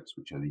certificates,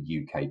 which are the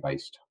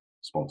UK-based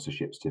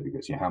sponsorship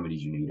certificates. How many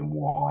do you need and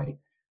why?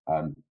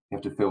 You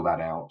have to fill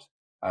that out.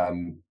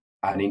 And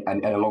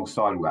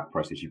alongside all that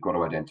process, you've got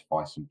to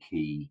identify some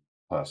key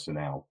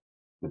personnel.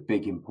 The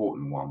big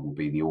important one will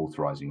be the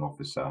authorising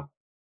officer,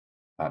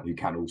 who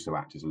can also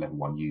act as a level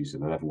 1 user.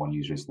 The level 1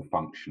 user is the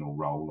functional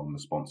role on the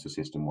sponsor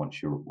system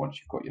once you've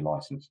got your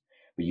licence.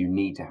 But you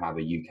need to have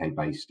a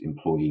UK-based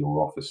employee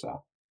or officer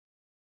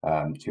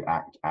to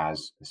act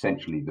as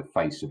essentially the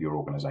face of your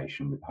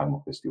organisation with the Home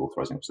Office, the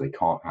authorising officer. They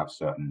can't have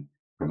certain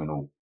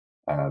criminal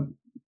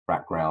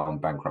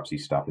background, bankruptcy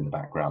stuff in the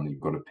background, that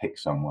you've got to pick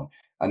someone.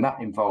 And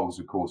that involves,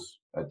 of course,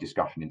 a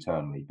discussion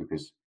internally,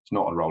 because it's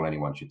not a role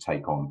anyone should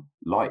take on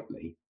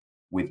lightly.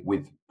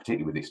 With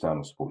particularly with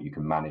external support, you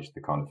can manage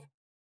the kind of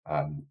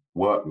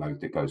workload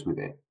that goes with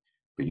it,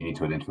 but you need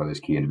to identify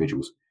those key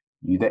individuals.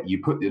 You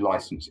put the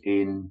license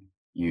in.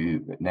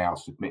 You now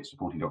submit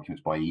supporting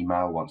documents by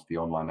email once the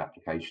online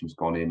application's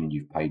gone in and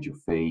you've paid your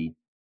fee.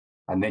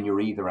 And then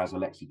you're either, as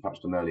Alexi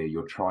touched on earlier,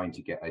 you're trying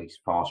to get a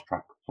fast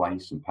track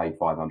place and pay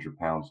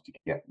 £500 to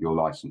get your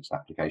license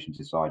application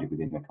decided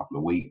within a couple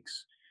of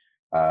weeks,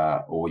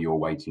 or you're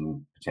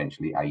waiting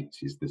potentially 8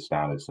 is the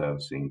standard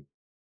servicing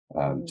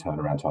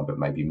turnaround time, but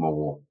maybe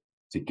more,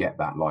 to get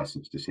that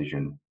license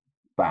decision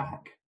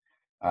back.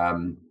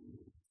 And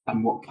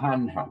what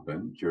can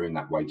happen during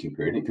that waiting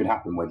period, it could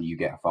happen whether you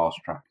get a fast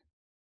track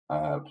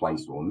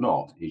place or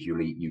not, is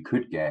you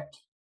could get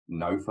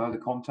no further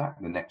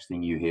contact. The next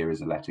thing you hear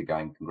is a letter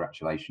going,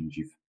 congratulations,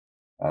 you've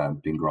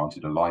been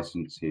granted a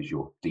license, here's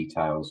your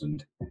details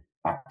and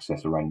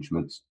access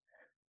arrangements.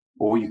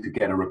 Or you could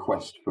get a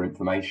request for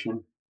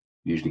information.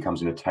 Usually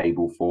comes in a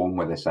table form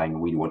where they're saying,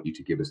 we want you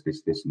to give us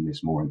this, this, and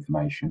this more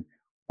information.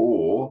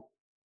 Or,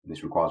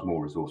 this requires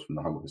more resource from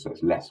the Home Office, so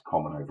it's less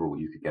common overall,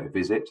 you could get a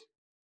visit.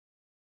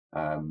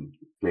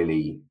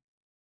 Clearly,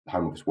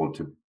 Home Office want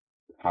to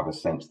have a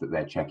sense that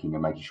they're checking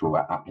and making sure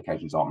that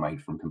applications aren't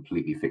made from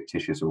completely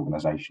fictitious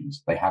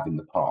organisations. They have in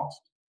the past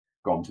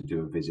gone to do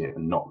a visit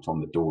and knocked on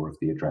the door of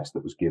the address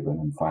that was given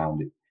and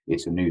found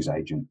it's a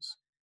newsagent's,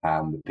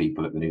 and the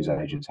people at the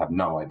newsagents have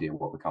no idea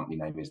what the company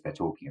name is they're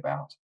talking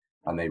about,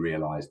 and they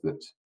realise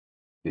that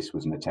this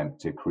was an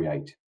attempt to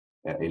create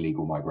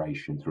illegal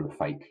migration through a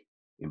fake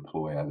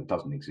employer that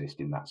doesn't exist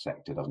in that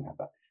sector, doesn't have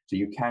that. So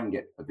you can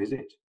get a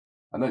visit,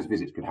 and those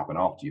visits could happen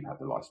after you've had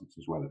the licence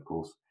as well, of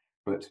course.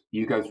 But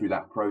you go through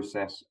that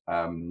process,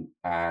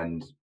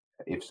 and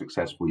if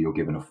successful, you're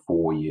given a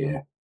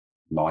 4-year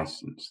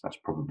license. That's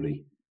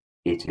probably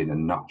it in a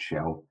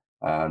nutshell.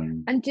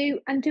 And do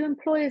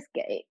employers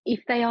get, if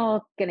they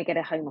are going to get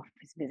a Home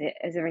Office visit,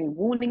 is there any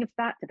warning of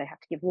that? Do they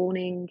have to give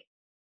warning?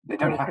 They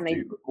don't have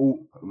to.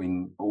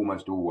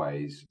 Almost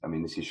always. I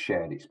mean, this is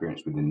shared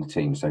experience within the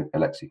team, so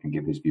Alexi can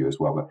give his view as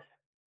well. But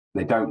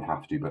they don't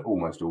have to. But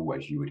almost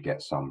always, you would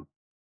get some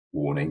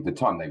warning. The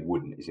time they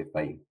wouldn't is if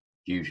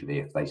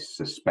they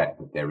suspect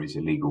that there is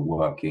illegal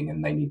working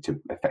and they need to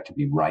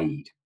effectively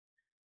raid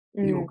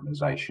the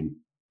organisation,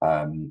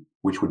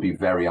 which would be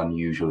very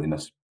unusual in a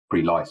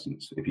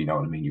pre-license, if you know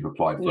what I mean. You've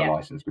applied for a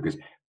license, because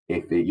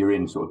if you're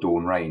in sort of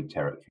dawn raid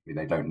territory,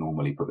 they don't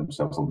normally put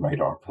themselves on the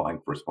radar applying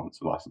for a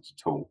sponsor license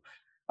at all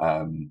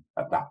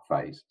at that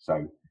phase.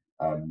 So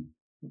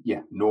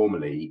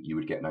normally you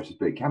would get notice,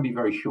 but it can be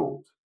very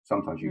short.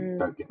 Sometimes you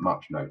don't get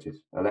much notice.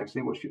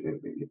 Alexi,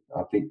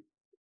 I think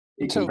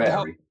it can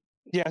vary.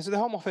 So the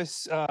Home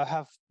Office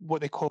have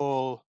what they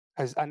call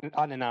as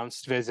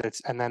unannounced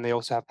visits, and then they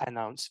also have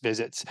announced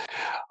visits.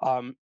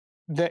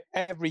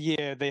 Every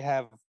year they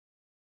have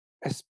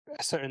a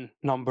certain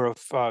number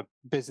of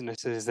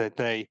businesses that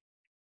they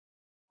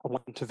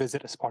want to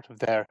visit as part of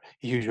their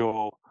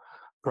usual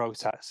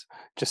process,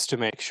 just to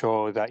make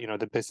sure that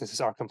the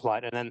businesses are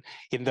compliant. And then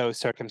in those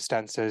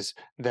circumstances,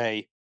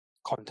 they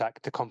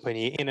contact the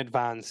company in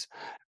advance,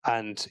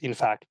 and in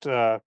fact,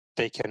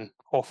 they can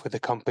offer the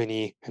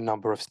company a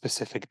number of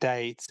specific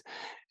dates,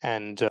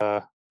 and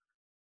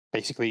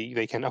basically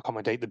they can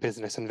accommodate the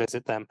business and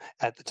visit them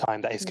at the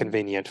time that is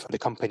convenient for the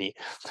company.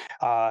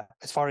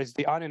 As far as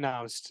the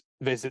unannounced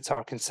visits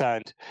are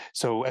concerned,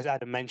 so as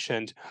Adam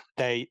mentioned,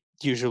 they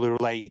usually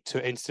relate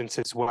to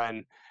instances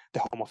when the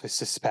Home Office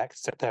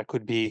suspects that there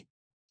could be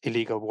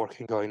illegal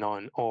working going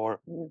on, or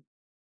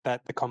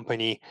that the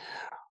company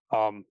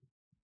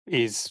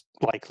is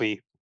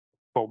likely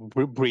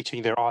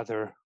breaching their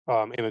other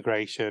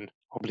immigration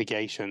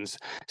obligations,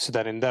 so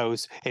that in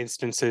those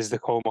instances the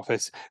Home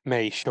Office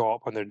may show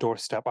up on their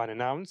doorstep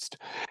unannounced.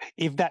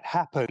 If that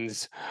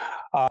happens,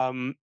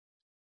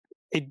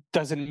 it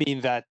doesn't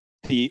mean that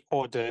the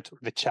audit,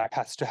 the check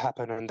has to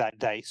happen on that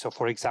day. So,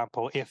 for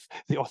example, if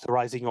the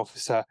authorizing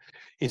officer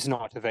is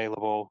not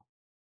available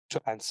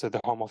to answer the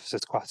Home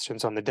Office's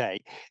questions on the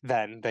day,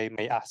 then they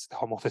may ask the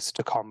Home Office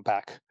to come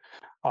back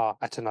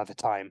at another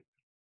time.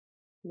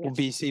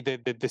 Obviously,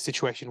 the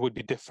situation would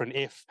be different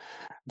if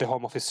the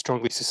Home Office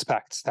strongly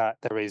suspects that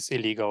there is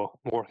illegal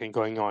working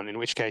going on, in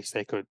which case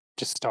they could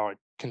just start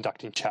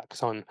conducting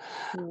checks on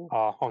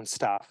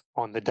staff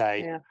on the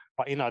day.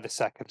 But in other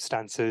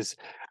circumstances,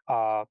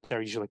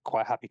 they're usually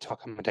quite happy to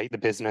accommodate the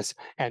business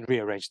and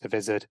rearrange the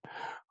visit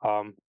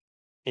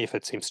if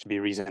it seems to be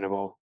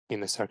reasonable in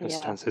the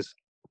circumstances.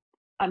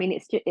 I mean,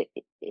 it's just,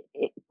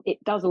 it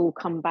does all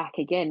come back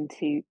again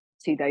to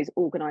those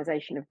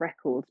organisation of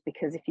records,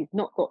 because if you've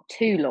not got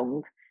too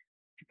long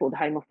before the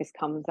Home Office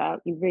comes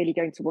out, you're really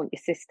going to want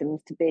your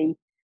systems to be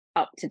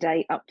up to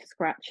date, up to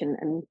scratch,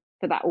 and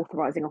for that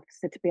authorising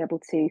officer to be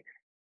able to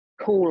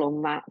call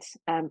on that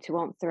to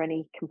answer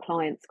any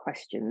compliance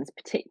questions,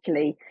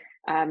 particularly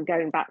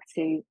going back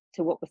to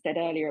what was said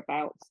earlier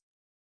about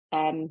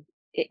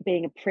it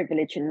being a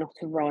privilege and not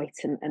a right,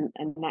 and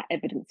that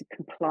evidence of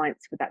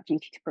compliance with that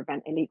duty to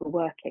prevent illegal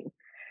working.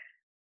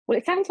 Well,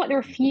 it sounds like there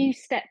are a few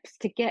steps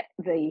to get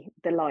the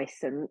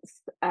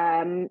license,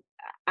 and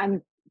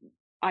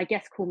I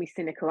guess, call me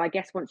cynical, I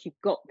guess once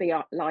you've got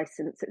the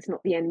license, it's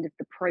not the end of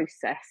the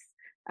process.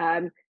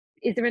 Um,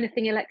 is there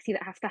anything, Alexi,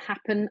 that has to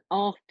happen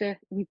after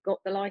you've got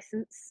the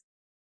license?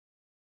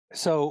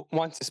 So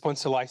once the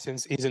sponsor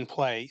license is in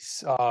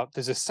place,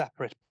 there's a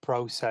separate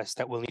process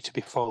that will need to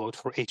be followed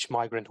for each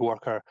migrant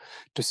worker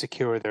to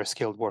secure their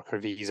skilled worker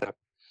visa.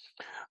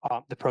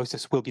 The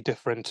process will be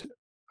different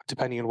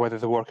depending on whether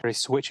the worker is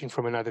switching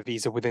from another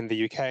visa within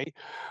the UK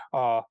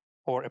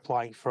or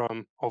applying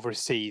from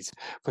overseas.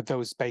 For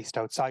those based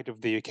outside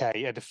of the UK,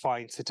 a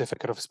defined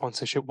certificate of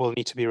sponsorship will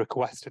need to be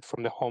requested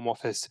from the Home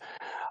Office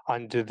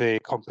under the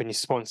company's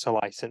sponsor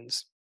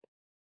license.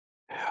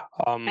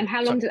 And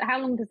how long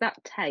does that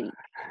take?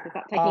 Does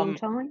that take a long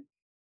time?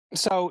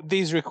 So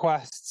these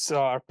requests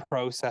are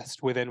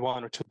processed within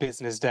 1 or 2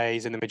 business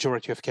days in the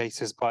majority of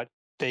cases, but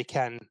they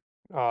can,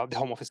 the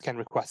Home Office can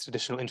request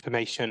additional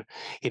information,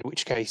 in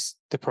which case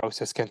the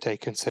process can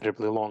take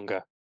considerably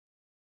longer.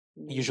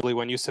 Usually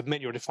when you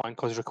submit your defined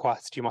cause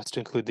request, you must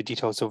include the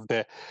details of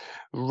the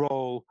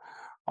role,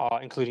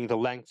 including the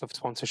length of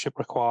sponsorship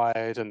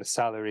required and the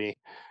salary,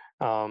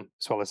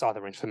 as well as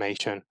other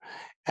information.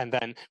 And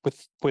then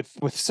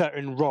with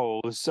certain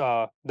roles,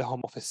 the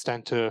Home Office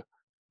tend to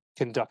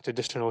conduct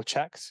additional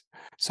checks.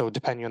 So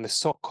depending on the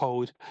SOC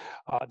code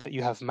that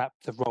you have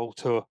mapped the role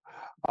to,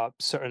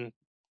 certain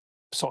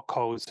SOC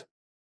codes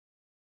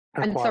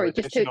And require sorry,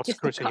 additional just to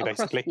scrutiny, cut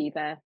across basically. you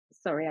there.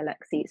 Sorry,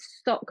 Alexi.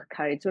 SOC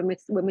codes.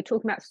 When we're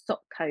talking about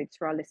SOC codes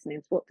for our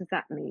listeners, what does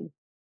that mean?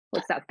 What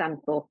does that stand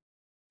for?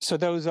 So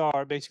those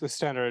are basically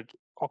standard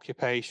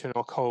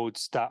occupational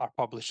codes that are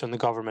published on the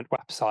government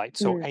website.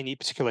 So any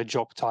particular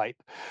job type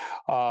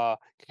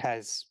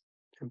has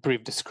a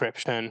brief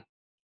description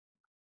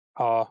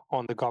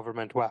on the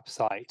government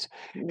website.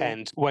 Yeah.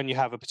 And when you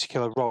have a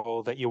particular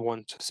role that you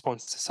want to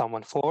sponsor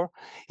someone for,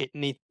 you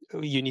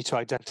need to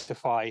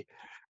identify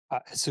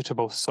a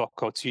suitable SOC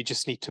code. So you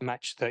just need to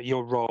match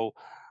your role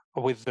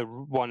with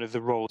one of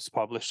the roles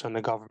published on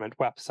the government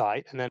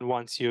website. And then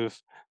once you've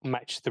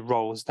matched the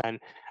roles, then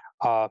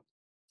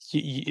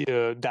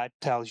that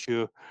tells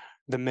you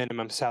the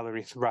minimum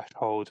salary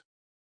threshold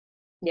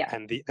Yeah.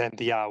 and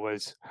the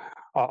hours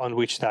on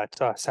which that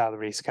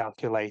salary is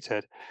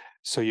calculated,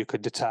 so you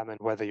could determine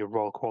whether your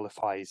role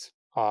qualifies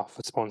for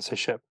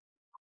sponsorship.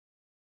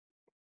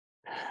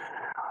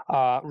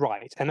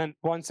 Right, and then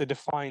once a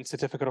defined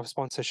certificate of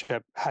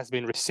sponsorship has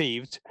been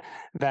received,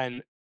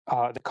 then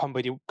the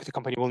company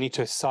will need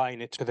to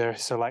assign it to their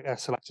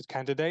selected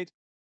candidate,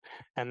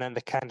 and then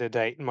the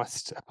candidate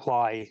must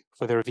apply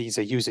for their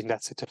visa using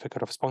that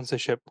certificate of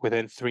sponsorship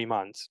within 3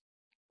 months.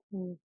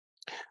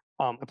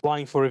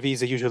 Applying for a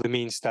visa usually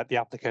means that the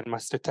applicant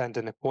must attend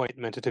an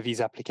appointment at a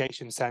visa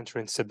application center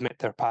and submit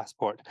their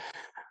passport.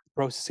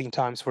 Processing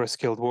times for a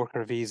skilled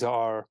worker visa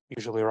are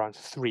usually around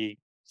three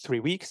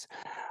weeks,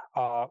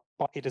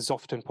 but it is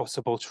often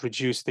possible to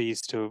reduce these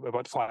to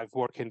about 5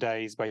 working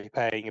days by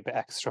paying a bit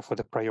extra for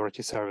the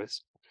priority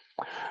service.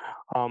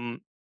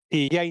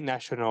 EEA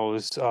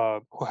nationals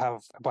who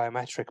have a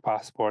biometric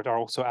passport are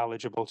also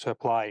eligible to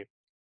apply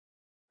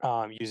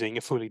using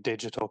a fully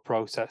digital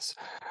process,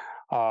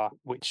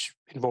 which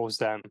involves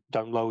them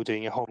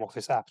downloading a Home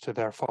Office app to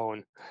their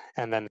phone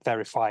and then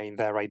verifying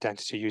their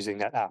identity using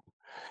that app.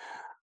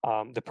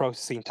 The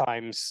processing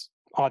times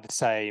are the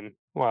same,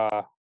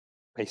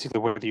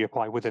 basically whether you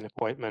apply with an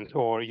appointment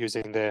or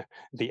using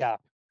the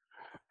app.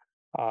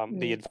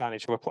 The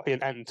advantage of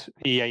applying, and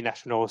EA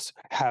nationals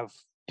have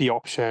the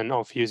option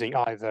of using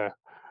either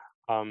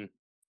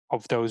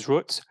of those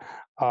routes.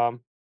 So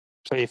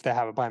if they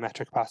have a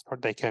biometric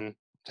passport, they can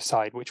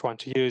decide which one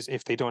to use.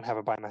 If they don't have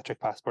a biometric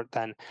passport,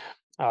 then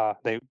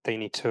they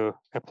need to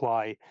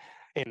apply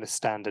in the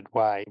standard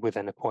way with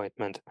an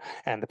appointment.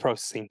 And the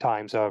processing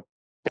times are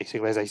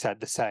basically, as I said,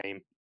 the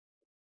same,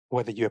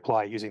 whether you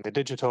apply using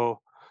the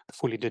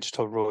fully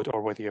digital route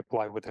or whether you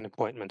apply with an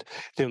appointment.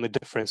 The only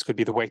difference could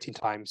be the waiting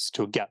times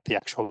to get the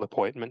actual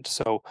appointment.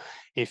 So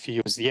if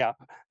you use the app,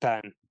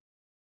 then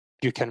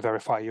you can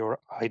verify your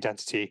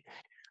identity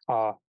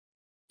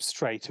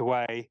straight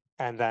away,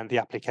 and then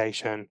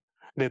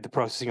the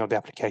processing of the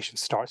application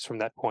starts from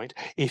that point.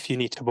 If you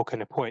need to book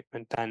an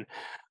appointment, then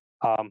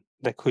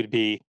there could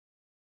be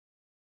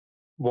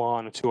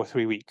 1 or 2 or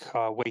 3 week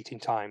waiting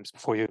times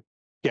before you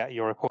get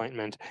your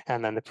appointment,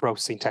 and then the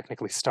processing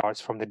technically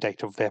starts from the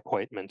date of the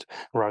appointment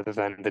rather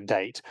than the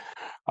date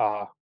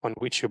on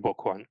which you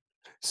book one.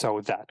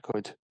 So that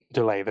could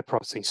delay the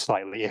processing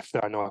slightly if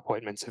there are no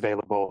appointments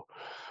available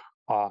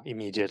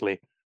immediately.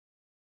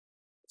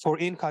 For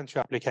in-country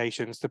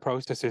applications, the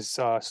process is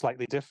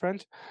slightly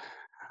different.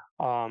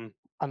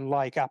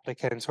 Unlike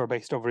applicants who are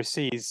based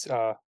overseas,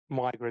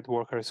 migrant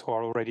workers who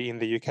are already in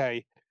the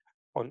UK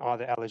on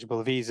other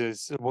eligible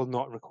visas will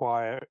not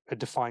require a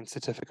defined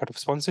certificate of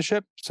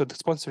sponsorship. So the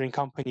sponsoring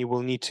company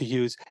will need to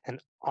use an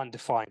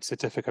undefined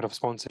certificate of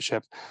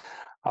sponsorship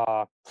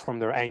from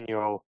their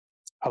annual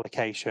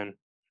allocation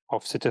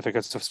of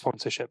certificates of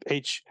sponsorship.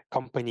 Each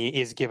company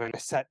is given a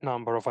set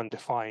number of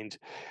undefined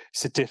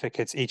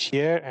certificates each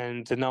year,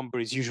 and the number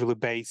is usually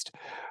based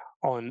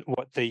on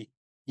what they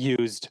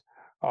used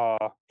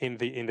in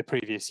the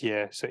previous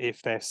year. So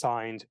if they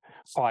signed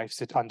five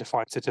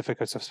undefined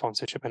certificates of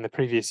sponsorship in the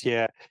previous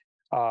year,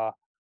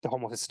 the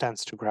Home Office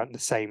tends to grant the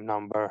same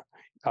number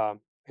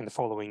in the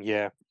following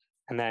year.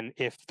 And then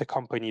if the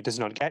company does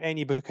not get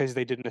any because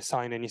they didn't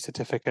assign any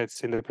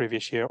certificates in the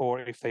previous year, or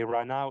if they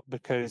run out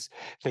because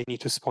they need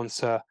to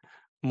sponsor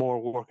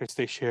more workers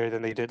this year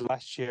than they did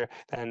last year,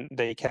 then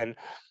they can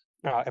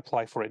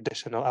apply for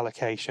additional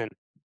allocation.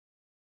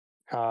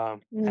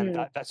 And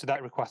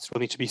that request will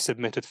need to be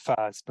submitted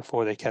first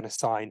before they can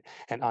assign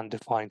an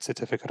undefined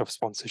certificate of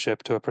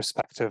sponsorship to a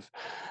prospective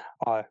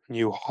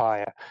new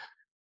hire.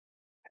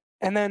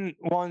 And then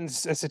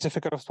once a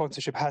certificate of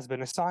sponsorship has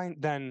been assigned,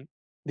 then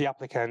the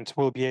applicant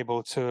will be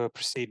able to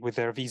proceed with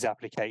their visa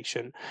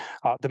application.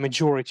 The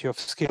majority of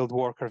skilled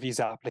worker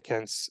visa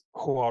applicants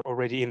who are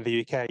already in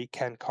the UK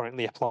can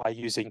currently apply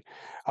using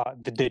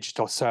the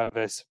digital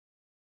service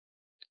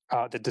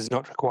that does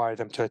not require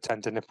them to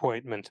attend an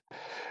appointment.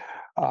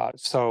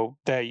 So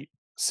they,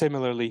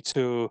 similarly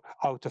to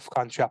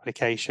out-of-country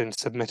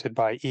applications submitted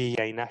by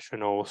EEA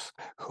nationals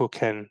who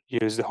can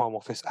use the Home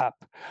Office app,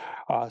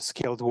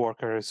 skilled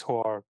workers who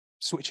are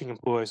switching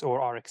employers or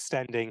are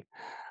extending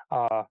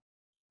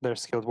their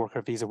skilled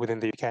worker visa within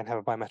the UK and have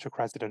a biometric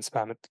residence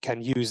permit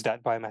can use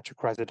that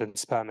biometric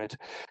residence permit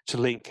to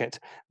link it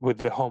with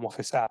the Home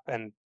Office app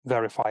and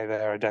verify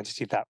their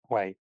identity that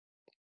way.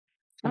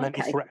 And then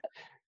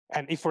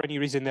if for any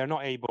reason they're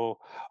not able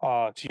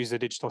to use the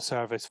digital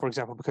service, for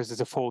example, because there's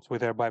a fault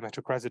with their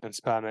biometric residence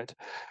permit,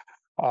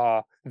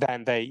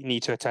 then they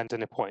need to attend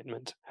an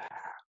appointment.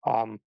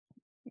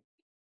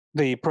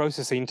 The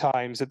processing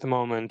times at the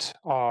moment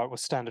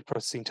standard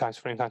processing times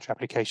for in-country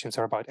applications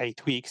are about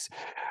 8 weeks,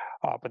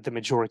 but the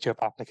majority of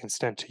applicants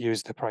tend to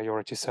use the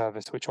priority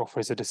service, which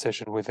offers a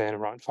decision within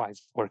around 5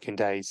 working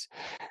days.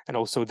 And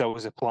also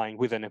those applying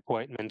with an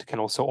appointment can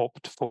also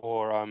opt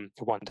for a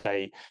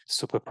one-day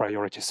super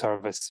priority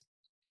service.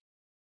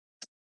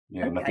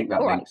 Yeah, and I think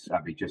that links,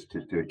 Abby, just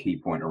to do a key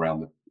point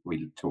around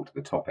we talked at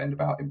the top end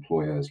about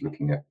employers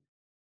looking at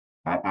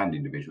and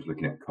individuals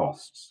looking at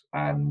costs,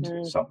 and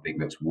something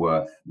that's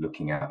worth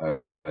looking at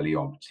early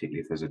on,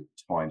 particularly if there's a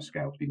time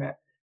scale to be met,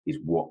 is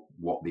what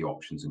the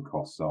options and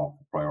costs are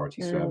for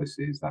priority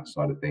services, that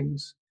side of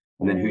things.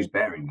 And then who's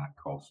bearing that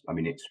cost? I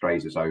mean, it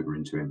strays us over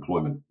into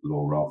employment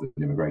law rather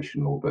than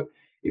immigration law, but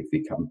if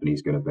the company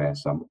is going to bear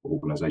some,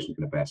 organisation is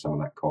going to bear some of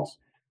that cost,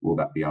 will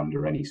that be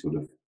under any sort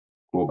of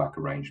clawback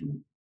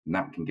arrangement? And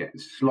that can get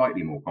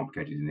slightly more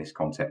complicated in this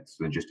context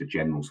than just a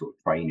general sort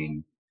of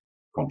training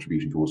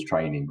contribution towards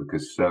training,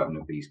 because certain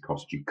of these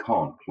costs you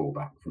can't claw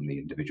back from the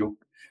individual,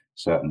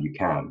 certain you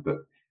can, but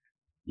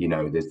you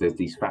know there's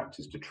these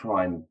factors to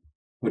try and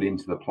put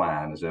into the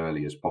plan as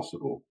early as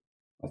possible,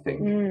 I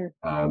think,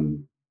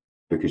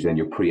 because then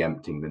you're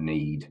preempting the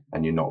need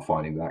and you're not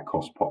finding that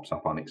cost pops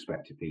up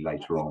unexpectedly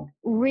later on.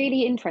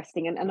 Really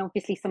interesting, and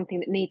obviously something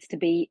that needs to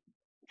be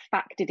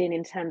factored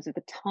in terms of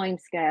the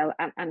timescale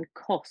and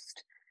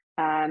cost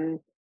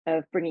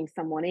of bringing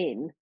someone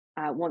in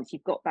once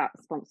you've got that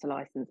sponsor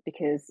license,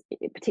 because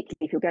particularly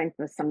if you're going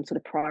for some sort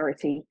of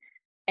priority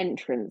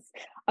entrance.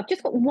 I've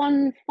just got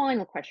one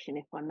final question,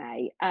 if I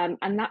may,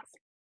 and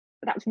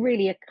that's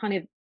really a kind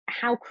of,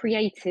 how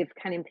creative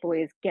can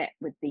employers get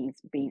with these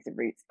visa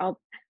routes?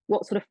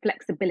 What sort of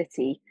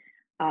flexibility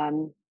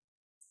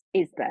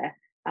is there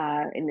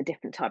in the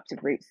different types of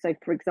routes? So,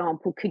 for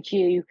example, could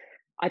you,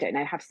 I don't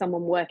know, have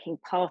someone working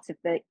part of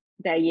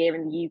their year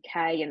in the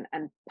UK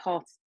and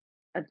part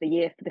of the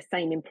year for the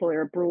same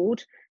employer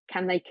abroad?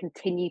 Can they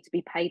continue to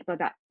be paid by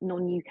that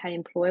non-UK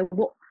employer?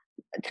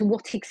 To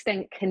what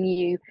extent can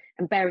you,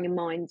 and bearing in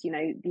mind, you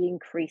know, the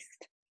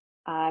increased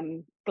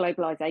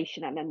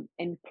globalization and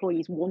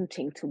employees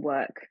wanting to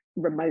work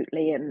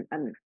remotely and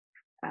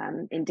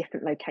in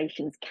different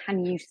locations,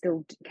 can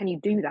you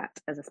do that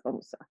as a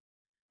sponsor?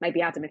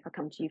 Maybe Adam, if I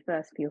come to you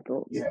first for your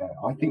thoughts. Yeah,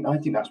 I think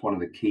that's one of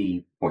the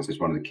key points. It's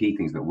one of the key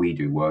things that we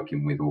do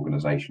working with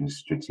organisations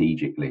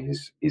strategically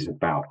is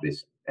about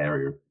this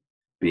area of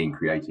being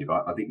creative.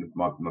 I think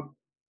my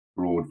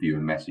broad view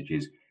and message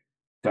is,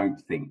 don't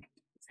think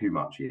too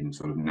much in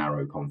sort of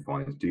narrow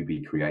confines. Do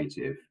be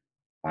creative,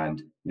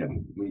 and you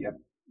know we have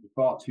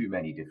far too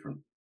many different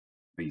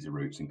visa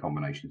routes and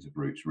combinations of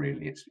routes.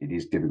 Really, it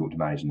is difficult to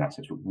manage in that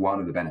sense. But one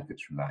of the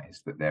benefits from that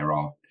is that there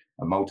are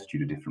a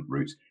multitude of different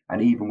routes,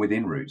 and even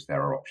within routes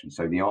there are options.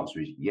 So the answer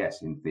is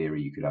yes. In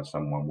theory, you could have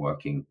someone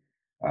working,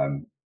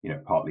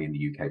 partly in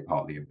the UK,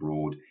 partly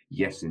abroad.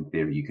 Yes, in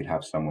theory, you could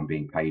have someone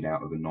being paid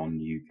out of a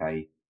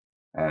non-UK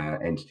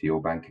entity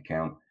or bank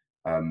account.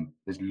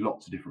 There's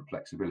lots of different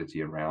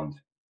flexibility around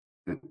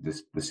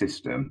the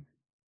system.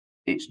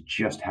 It's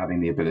just having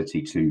the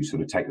ability to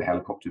sort of take the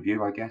helicopter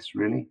view, I guess,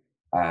 really.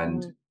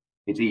 And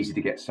it's easy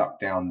to get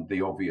sucked down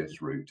the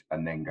obvious route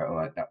and then go,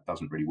 oh, that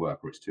doesn't really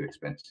work, or it's too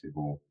expensive,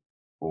 or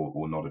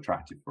not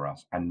attractive for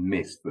us, and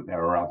miss that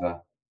there are other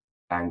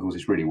angles.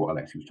 It's really what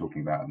Alexi was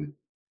talking about at the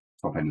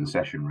top end of the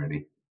session,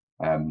 really.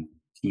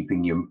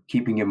 Keeping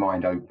your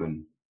mind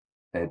open.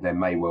 There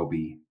may well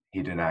be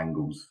hidden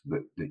angles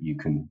that you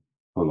can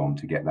pull on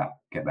to get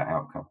that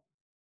outcome.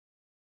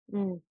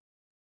 Mm.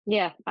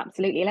 Yeah,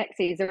 absolutely.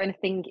 Alexi, is there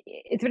anything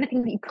that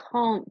you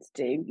can't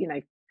do? You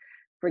know,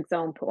 for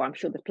example, I'm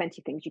sure there's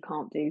plenty of things you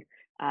can't do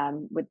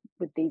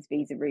with these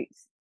visa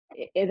routes.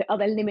 Are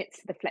there limits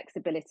to the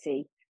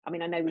flexibility? I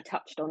mean, I know we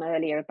touched on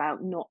earlier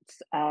about not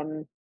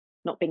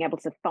being able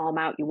to farm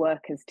out your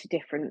workers to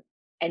different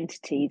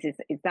entities.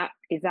 Is that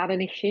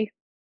an issue?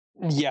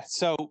 Yeah,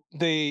 so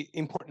the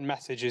important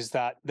message is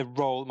that the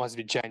role must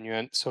be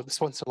genuine. So the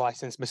sponsor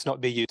license must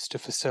not be used to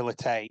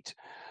facilitate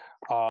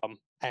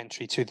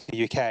entry to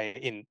the UK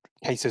in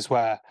cases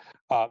where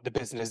the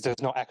business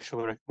does not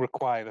actually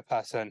require the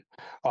person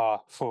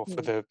for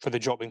Mm, the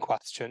job in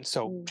question.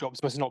 So mm,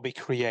 jobs must not be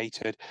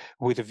created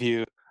with a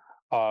view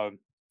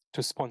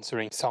to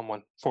sponsoring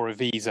someone for a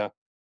visa.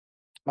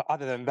 But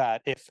other than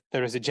that, if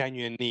there is a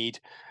genuine need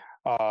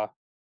uh,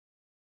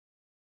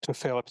 to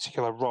fill a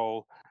particular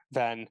role,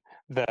 then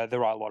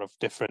there are a lot of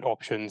different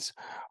options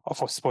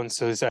for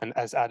sponsors. And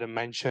as Adam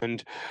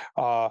mentioned,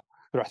 there are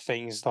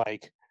things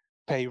like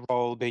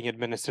payroll being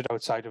administered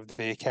outside of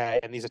the UK,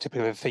 and these are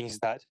typically the things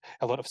that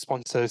a lot of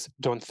sponsors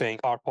don't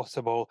think are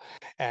possible,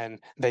 and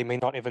they may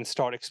not even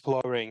start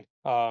exploring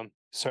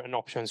certain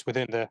options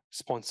within the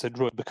sponsored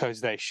route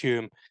because they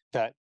assume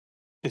that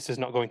this is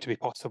not going to be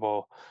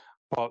possible.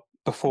 But mm,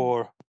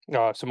 before,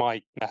 so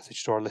my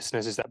message to our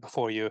listeners is that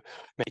before you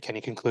make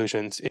any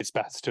conclusions, it's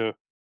best to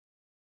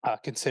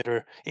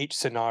consider each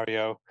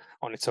scenario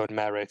on its own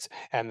merits,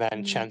 and then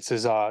mm.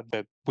 chances are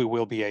that we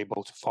will be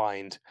able to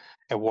find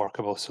a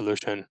workable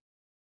solution.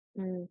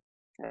 Mm,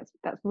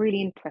 that's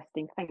really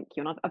interesting. Thank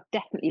you. And I've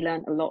definitely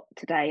learned a lot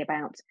today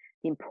about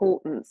the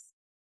importance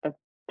of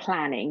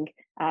planning,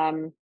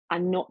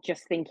 and not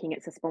just thinking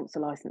it's a sponsor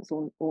license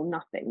or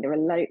nothing. There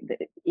are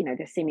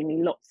there's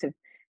seemingly lots of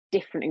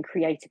different and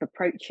creative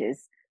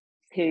approaches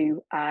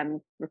to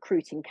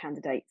recruiting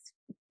candidates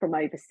from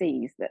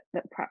overseas that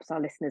perhaps our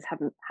listeners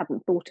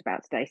hadn't thought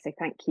about today. So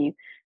thank you,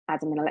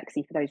 Adam and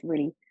Alexi, for those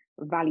really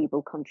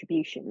valuable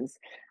contributions.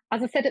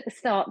 As I said at the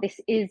start, this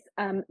is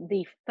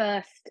the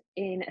first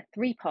in a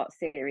three-part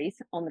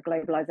series on the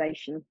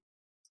globalisation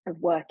of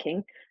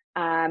working.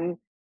 And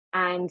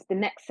the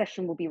next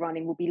session we'll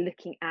be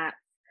looking at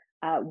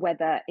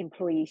whether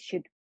employees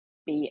should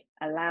be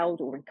allowed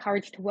or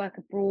encouraged to work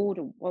abroad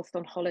or whilst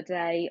on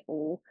holiday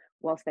or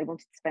whilst they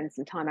wanted to spend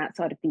some time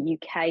outside of the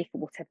UK for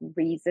whatever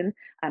reason.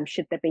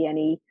 Should there be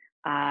any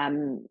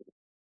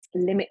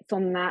limits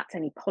on that,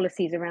 any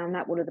policies around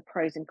that? What are the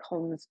pros and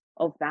cons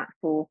of that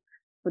for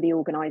the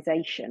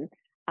organisation?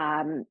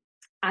 And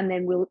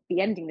then we'll be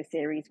ending the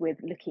series with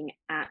looking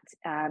at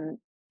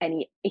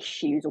any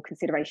issues or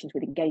considerations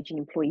with engaging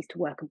employees to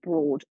work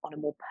abroad on a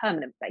more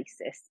permanent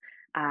basis,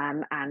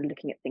 and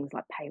looking at things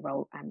like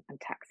payroll and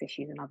tax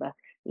issues and other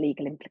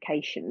legal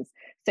implications.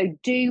 So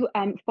do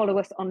follow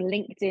us on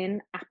LinkedIn,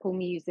 Apple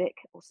Music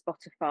or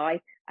Spotify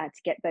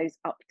to get those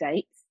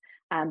updates.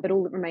 But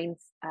all that remains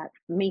for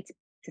me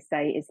to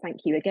say is thank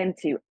you again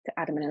to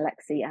Adam and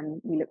Alexi,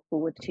 and we look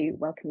forward to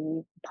welcoming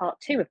you part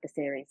 2 of the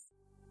series.